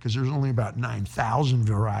of that, because there's only about 9,000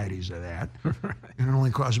 varieties of that, and it only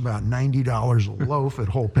costs about $90 a loaf at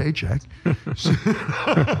whole paycheck.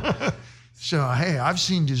 So, hey, I've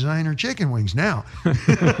seen designer chicken wings now.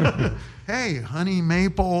 Hey, honey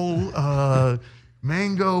maple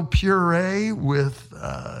mango puree with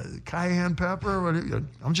cayenne pepper.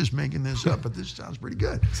 I'm just making this up, but this sounds pretty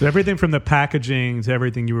good. So everything from the packaging to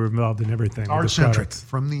everything, you were involved in everything. Art-centric,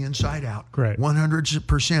 from the inside out. Great.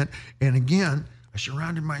 100%. And again, I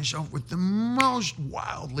surrounded myself with the most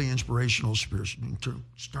wildly inspirational spirits to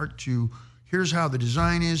start to, here's how the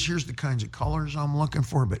design is, here's the kinds of colors I'm looking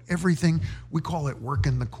for, but everything, we call it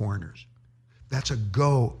working the corners. That's a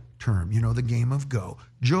go term, the game of go.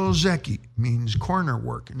 Joe Zecchi means corner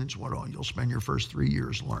work, and it's what you'll spend your first 3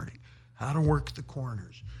 years learning, how to work the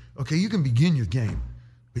corners. Okay, you can begin your game,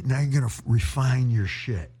 but now you're going to refine your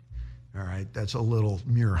shit. All right, that's a little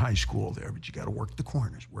mere high school there, but you got to work the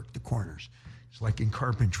corners, work the corners. It's like in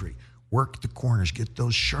carpentry, work the corners, get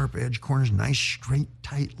those sharp edge corners, nice straight,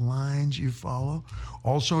 tight lines you follow.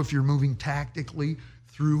 Also, if you're moving tactically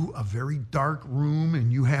through a very dark room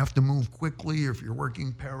and you have to move quickly, or if you're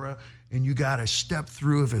working para and you got to step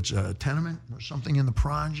through, if it's a tenement or something in the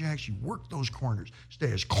projects, you work those corners.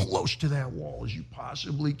 Stay as close to that wall as you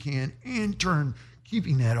possibly can and turn,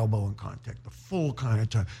 keeping that elbow in contact the full kind of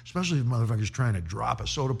time, especially if motherfucker's trying to drop a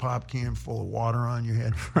soda pop can full of water on your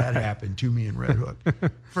head. That happened to me in Red Hook.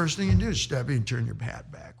 First thing you do is step in and turn your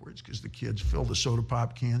hat backwards, because the kids fill the soda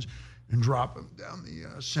pop cans and drop them down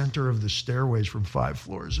the center of the stairways from 5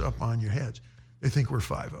 floors up on your heads. They think we're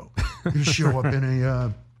 5-0. You show up in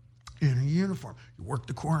a uniform. You work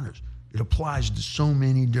the corners. It applies to so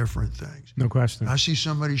many different things. No question. I see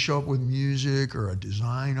somebody show up with music or a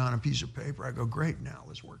design on a piece of paper. I go, great, now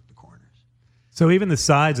let's work the corners. So even the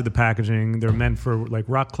sides of the packaging, they're meant for like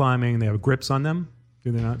rock climbing. They have grips on them.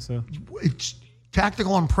 Do they not? So it's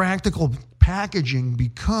tactical and practical packaging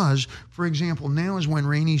because, for example, now is when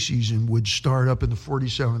rainy season would start up in the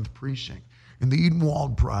 47th precinct. In the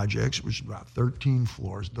Edenwald projects, which is about 13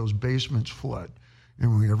 floors, those basements flood.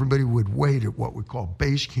 And everybody would wait at what we call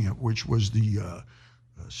base camp, which was the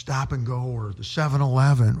stop and go or the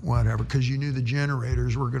 7-Eleven, whatever, because you knew the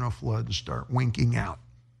generators were going to flood and start winking out.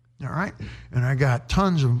 All right? And I got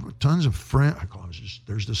tons of friends, I call them just,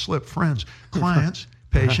 there's the slip, friends, clients,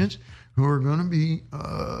 patients, who are going to be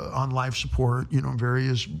on life support,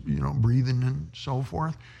 various, breathing and so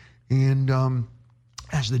forth. And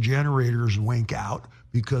as the generators wink out,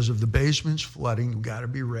 because of the basement's flooding, you've got to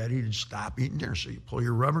be ready to stop eating dinner. So you pull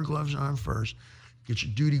your rubber gloves on first, get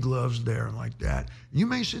your duty gloves there and like that. You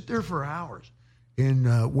may sit there for hours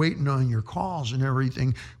and waiting on your calls and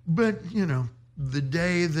everything. But, the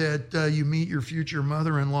day that you meet your future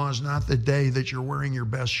mother-in-law is not the day that you're wearing your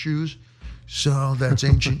best shoes. So that's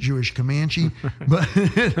ancient Jewish Comanche. But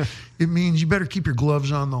it means you better keep your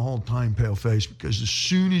gloves on the whole time, paleface, because as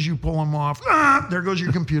soon as you pull them off, there goes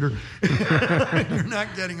your computer. You're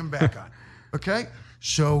not getting them back on. Okay?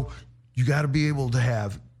 So you got to be able to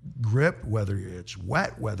have grip, whether it's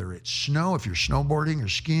wet, whether it's snow, if you're snowboarding or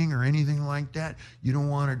skiing or anything like that. You don't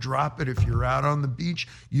want to drop it if you're out on the beach.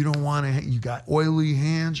 You don't want to, you got oily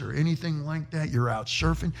hands or anything like that. You're out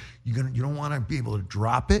surfing. You don't want to be able to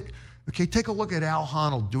drop it. Okay, take a look at Al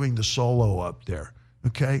Honnold doing the solo up there.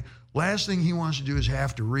 Okay, last thing he wants to do is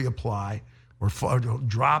have to reapply or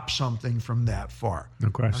drop something from that far. No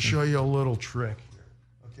question. I'll show you a little trick here.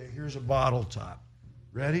 Okay, here's a bottle top.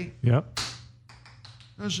 Ready? Yep.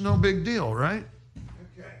 That's no big deal, right?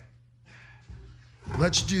 Okay.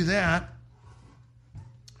 Let's do that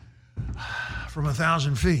from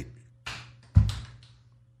 1,000 feet.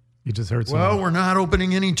 You just heard something. Well, we're not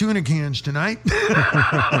opening any tuna cans tonight.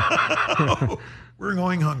 We're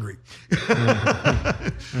going hungry.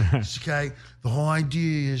 Okay. The whole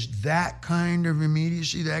idea is that kind of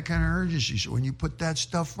immediacy, that kind of urgency. So when you put that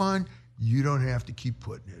stuff on, you don't have to keep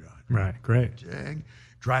putting it on. Right. Great. Okay?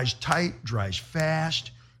 Dries tight, dries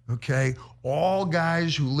fast. Okay. All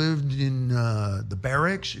guys who lived in the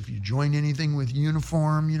barracks, if you joined anything with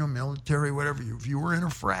uniform, military, whatever, if you were in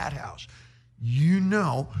a frat house, you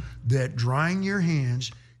know that drying your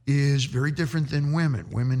hands is very different than women.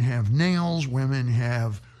 Women have nails, women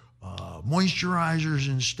have moisturizers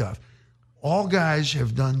and stuff. All guys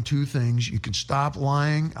have done 2 things. You can stop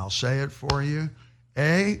lying. I'll say it for you.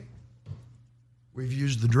 A, we've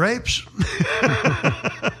used the drapes.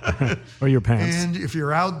 Or your pants. And if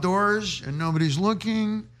you're outdoors and nobody's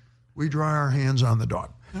looking, we dry our hands on the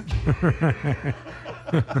dog.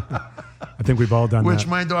 I think we've all done Which that.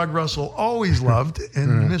 my dog Russell always loved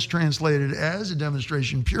and mistranslated as a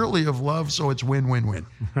demonstration purely of love, so it's win-win-win.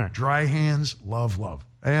 Dry hands, love, love.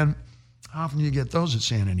 And how often do you get those at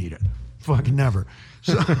Santa Anita? Fucking never.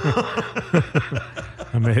 So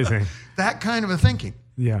Amazing. that kind of a thinking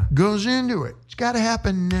goes into it. It's got to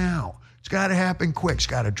happen now. It's got to happen quick. It's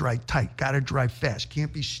got to dry tight. Got to dry fast.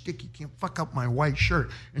 Can't be sticky. Can't fuck up my white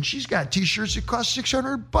shirt. And she's got T-shirts that cost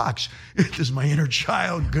 $600. This is my inner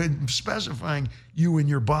child good specifying you and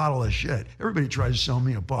your bottle of shit. Everybody tries to sell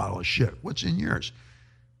me a bottle of shit. What's in yours?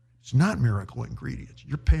 It's not miracle ingredients.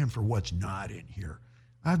 You're paying for what's not in here.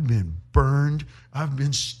 I've been burned. I've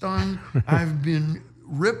been stung. I've been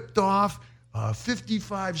ripped off.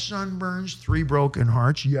 55 sunburns, 3 broken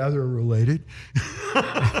hearts. Yeah, they're related.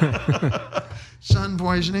 Sun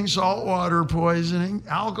poisoning, saltwater poisoning,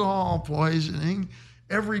 alcohol poisoning,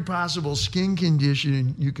 every possible skin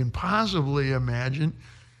condition you can possibly imagine.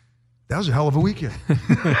 That was a hell of a weekend.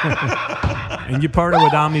 And you partnered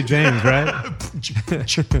with Omni James, right?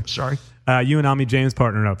 Sorry. You and Omni James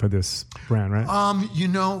partnered up for this brand, right?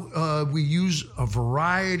 We use a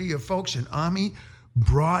variety of folks, and Omni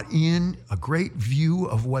brought in a great view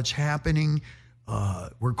of what's happening.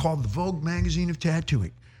 We're called the Vogue magazine of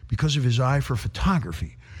tattooing because of his eye for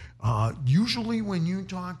photography. Usually when you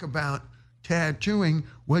talk about tattooing,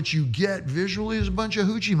 what you get visually is a bunch of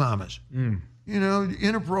hoochie mamas.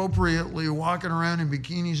 Inappropriately walking around in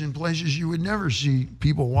bikinis in places you would never see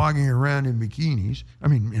people walking around in bikinis. I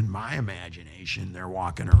mean, in my imagination, they're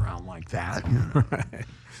walking around like that. Right.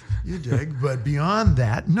 You dig? But beyond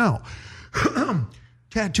that, no.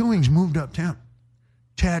 Tattooing's moved uptown.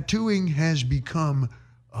 Tattooing has become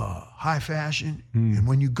high fashion. And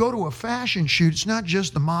when you go to a fashion shoot, it's not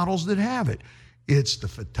just the models that have it. It's the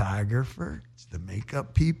photographer, it's the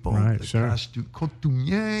makeup people, the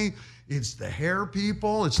costumier, it's the hair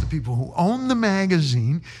people, it's the people who own the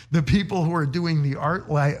magazine, the people who are doing the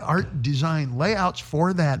art design layouts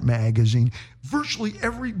for that magazine. Virtually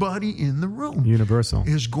everybody in the room Universal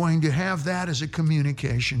is going to have that as a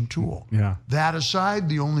communication tool. Yeah. That aside,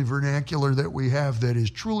 the only vernacular that we have that is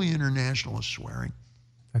truly international is swearing.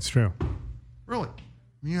 That's true. Really.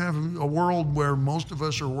 You have a world where most of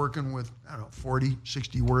us are working with, 40,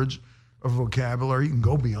 60 words of vocabulary. You can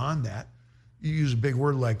go beyond that. You use a big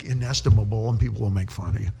word like inestimable and people will make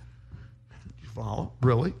fun of you. You follow?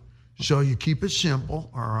 Really? So you keep it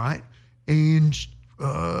simple, all right? And,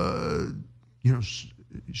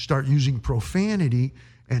 start using profanity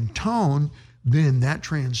and tone, then that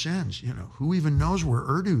transcends. Who even knows where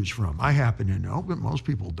Urdu is from? I happen to know, but most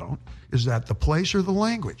people don't. Is that the place or the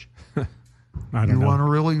language? I don't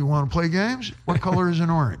know. You want to play games? What color is an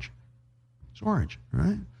orange? It's orange,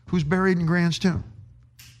 right? Who's buried in Grant's tomb?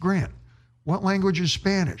 Grant. What language is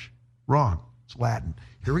Spanish? Wrong. It's Latin.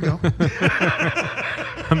 Here we go.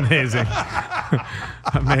 Amazing.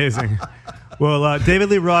 Amazing. Well,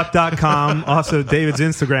 DavidLeeRoth.com, also David's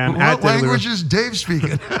Instagram. What language is Dave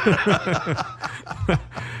speaking?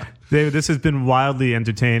 David, this has been wildly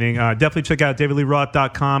entertaining. Definitely check out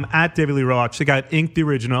DavidLeeRoth.com, at DavidLeeRoth. Check out Ink the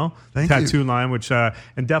Original tattoo line, which and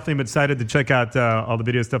definitely I'm excited to check out all the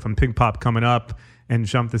video stuff on Pink Pop coming up and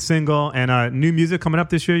Jump the Single. And new music coming up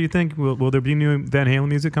this year, you think? Will there be new Van Halen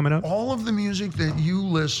music coming up? All of the music that you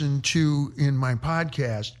listen to in my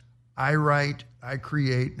podcast, I write, I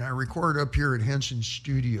create, and I record up here at Henson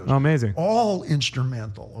Studios. Oh, amazing. All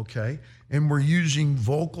instrumental, okay? And we're using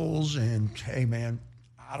vocals and, hey, man,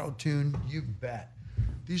 auto-tune, you bet.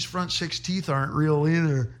 These front 6 teeth aren't real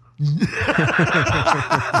either.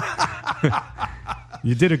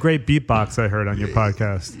 You did a great beatbox, I heard, on your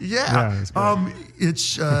podcast. Yeah.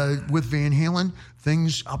 It's with Van Halen.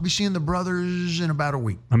 I'll be seeing the brothers in about a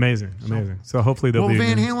week. Amazing. So hopefully they'll be...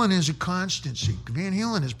 Van Halen is a constancy. Van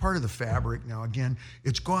Halen is part of the fabric now. Again,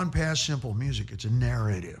 it's gone past simple music. It's a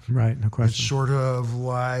narrative. Right, no question. It's sort of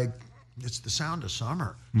like, it's the sound of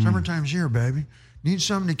summer. Summertime's here, baby. Need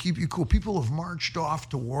something to keep you cool. People have marched off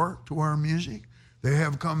to war to our music. They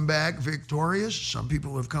have come back victorious. Some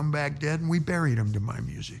people have come back dead, and we buried them to my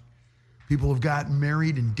music. People have gotten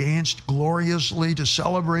married and danced gloriously to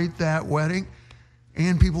celebrate that wedding.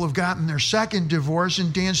 And people have gotten their second divorce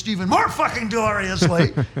and danced even more fucking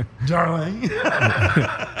gloriously, darling. It's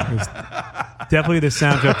definitely the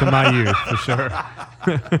soundtrack to my youth, for sure.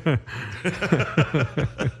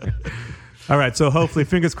 All right, so hopefully,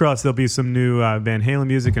 fingers crossed, there'll be some new Van Halen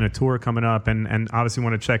music and a tour coming up. And obviously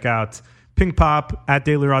want to check out Pink Pop at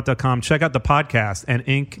DailyRoth.com. Check out the podcast and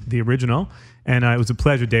Ink the Original. And it was a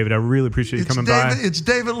pleasure, David. I really appreciate you coming by. It's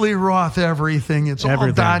David Lee Roth, everything. It's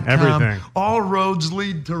everything, all .com. everything. All roads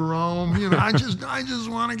lead to Rome. I just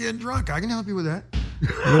want to get drunk. I can help you with that.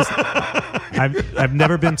 Listen, I've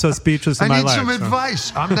never been so speechless in my life. I need some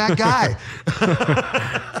advice. I'm that guy.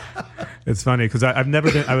 It's funny because I've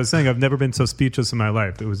never been so speechless in my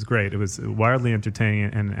life. It was great. It was wildly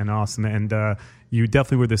entertaining and awesome. And you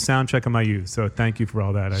definitely were the soundtrack of my youth. So thank you for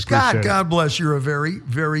all that. I appreciate it. God bless. You're a very,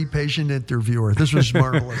 very patient interviewer. This was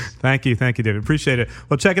marvelous. Thank you, David. Appreciate it.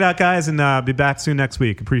 Well, check it out, guys, and be back soon next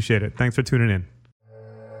week. Appreciate it. Thanks for tuning in.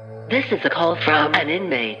 This is a call from an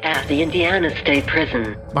inmate at the Indiana State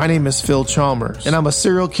Prison. My name is Phil Chalmers, and I'm a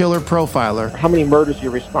serial killer profiler. How many murders are you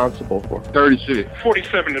responsible for? 36.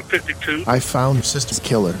 47 and 52. I found your sister's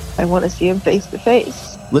killer. I want to see him face to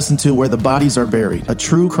face. Listen to Where the Bodies Are Buried, a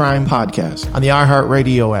true crime podcast on the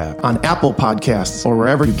iHeartRadio app, on Apple Podcasts, or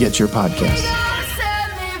wherever you get your podcasts.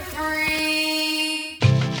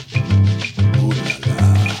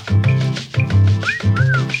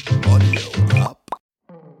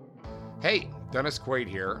 Hey, Dennis Quaid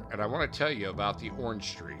here, and I want to tell you about the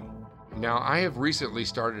Orange Tree. Now, I have recently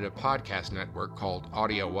started a podcast network called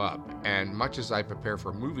Audio Up, and much as I prepare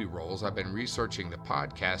for movie roles, I've been researching the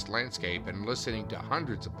podcast landscape and listening to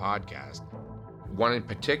hundreds of podcasts. One in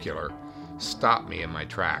particular stopped me in my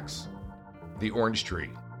tracks. The Orange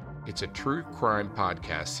Tree. It's a true crime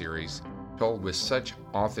podcast series told with such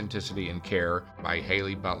authenticity and care by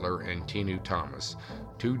Haley Butler and Tinu Thomas,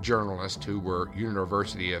 two journalists who were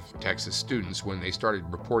University of Texas students when they started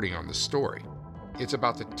reporting on the story. It's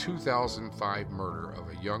about the 2005 murder of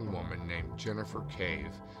a young woman named Jennifer Cave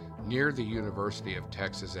near the University of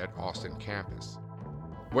Texas at Austin campus.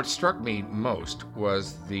 What struck me most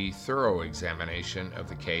was the thorough examination of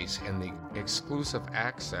the case and the exclusive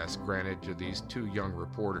access granted to these two young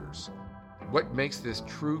reporters. What makes this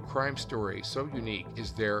true crime story so unique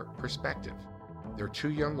is their perspective. They're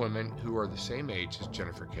two young women who are the same age as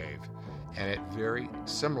Jennifer Cave and at very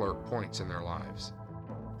similar points in their lives.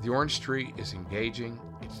 The Orange Tree is engaging,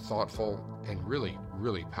 it's thoughtful, and really,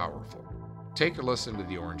 really powerful. Take a listen to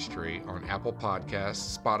The Orange Tree on Apple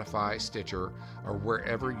Podcasts, Spotify, Stitcher, or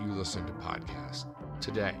wherever you listen to podcasts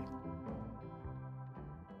today.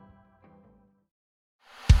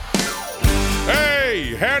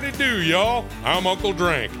 Hey, howdy do, y'all. I'm Uncle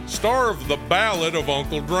Drank, star of The Ballad of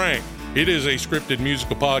Uncle Drank. It is a scripted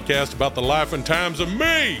musical podcast about the life and times of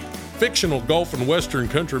me, fictional Gulf and Western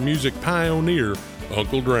country music pioneer,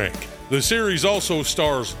 Uncle Drank. The series also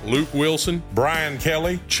stars Luke Wilson, Brian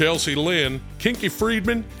Kelly, Chelsea Lynn, Kinky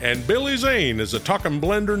Friedman, and Billy Zane as a talking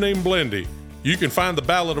blender named Blendy. You can find The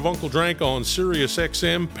Ballad of Uncle Drank on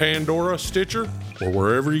SiriusXM, Pandora, Stitcher, or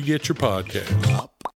wherever you get your podcasts.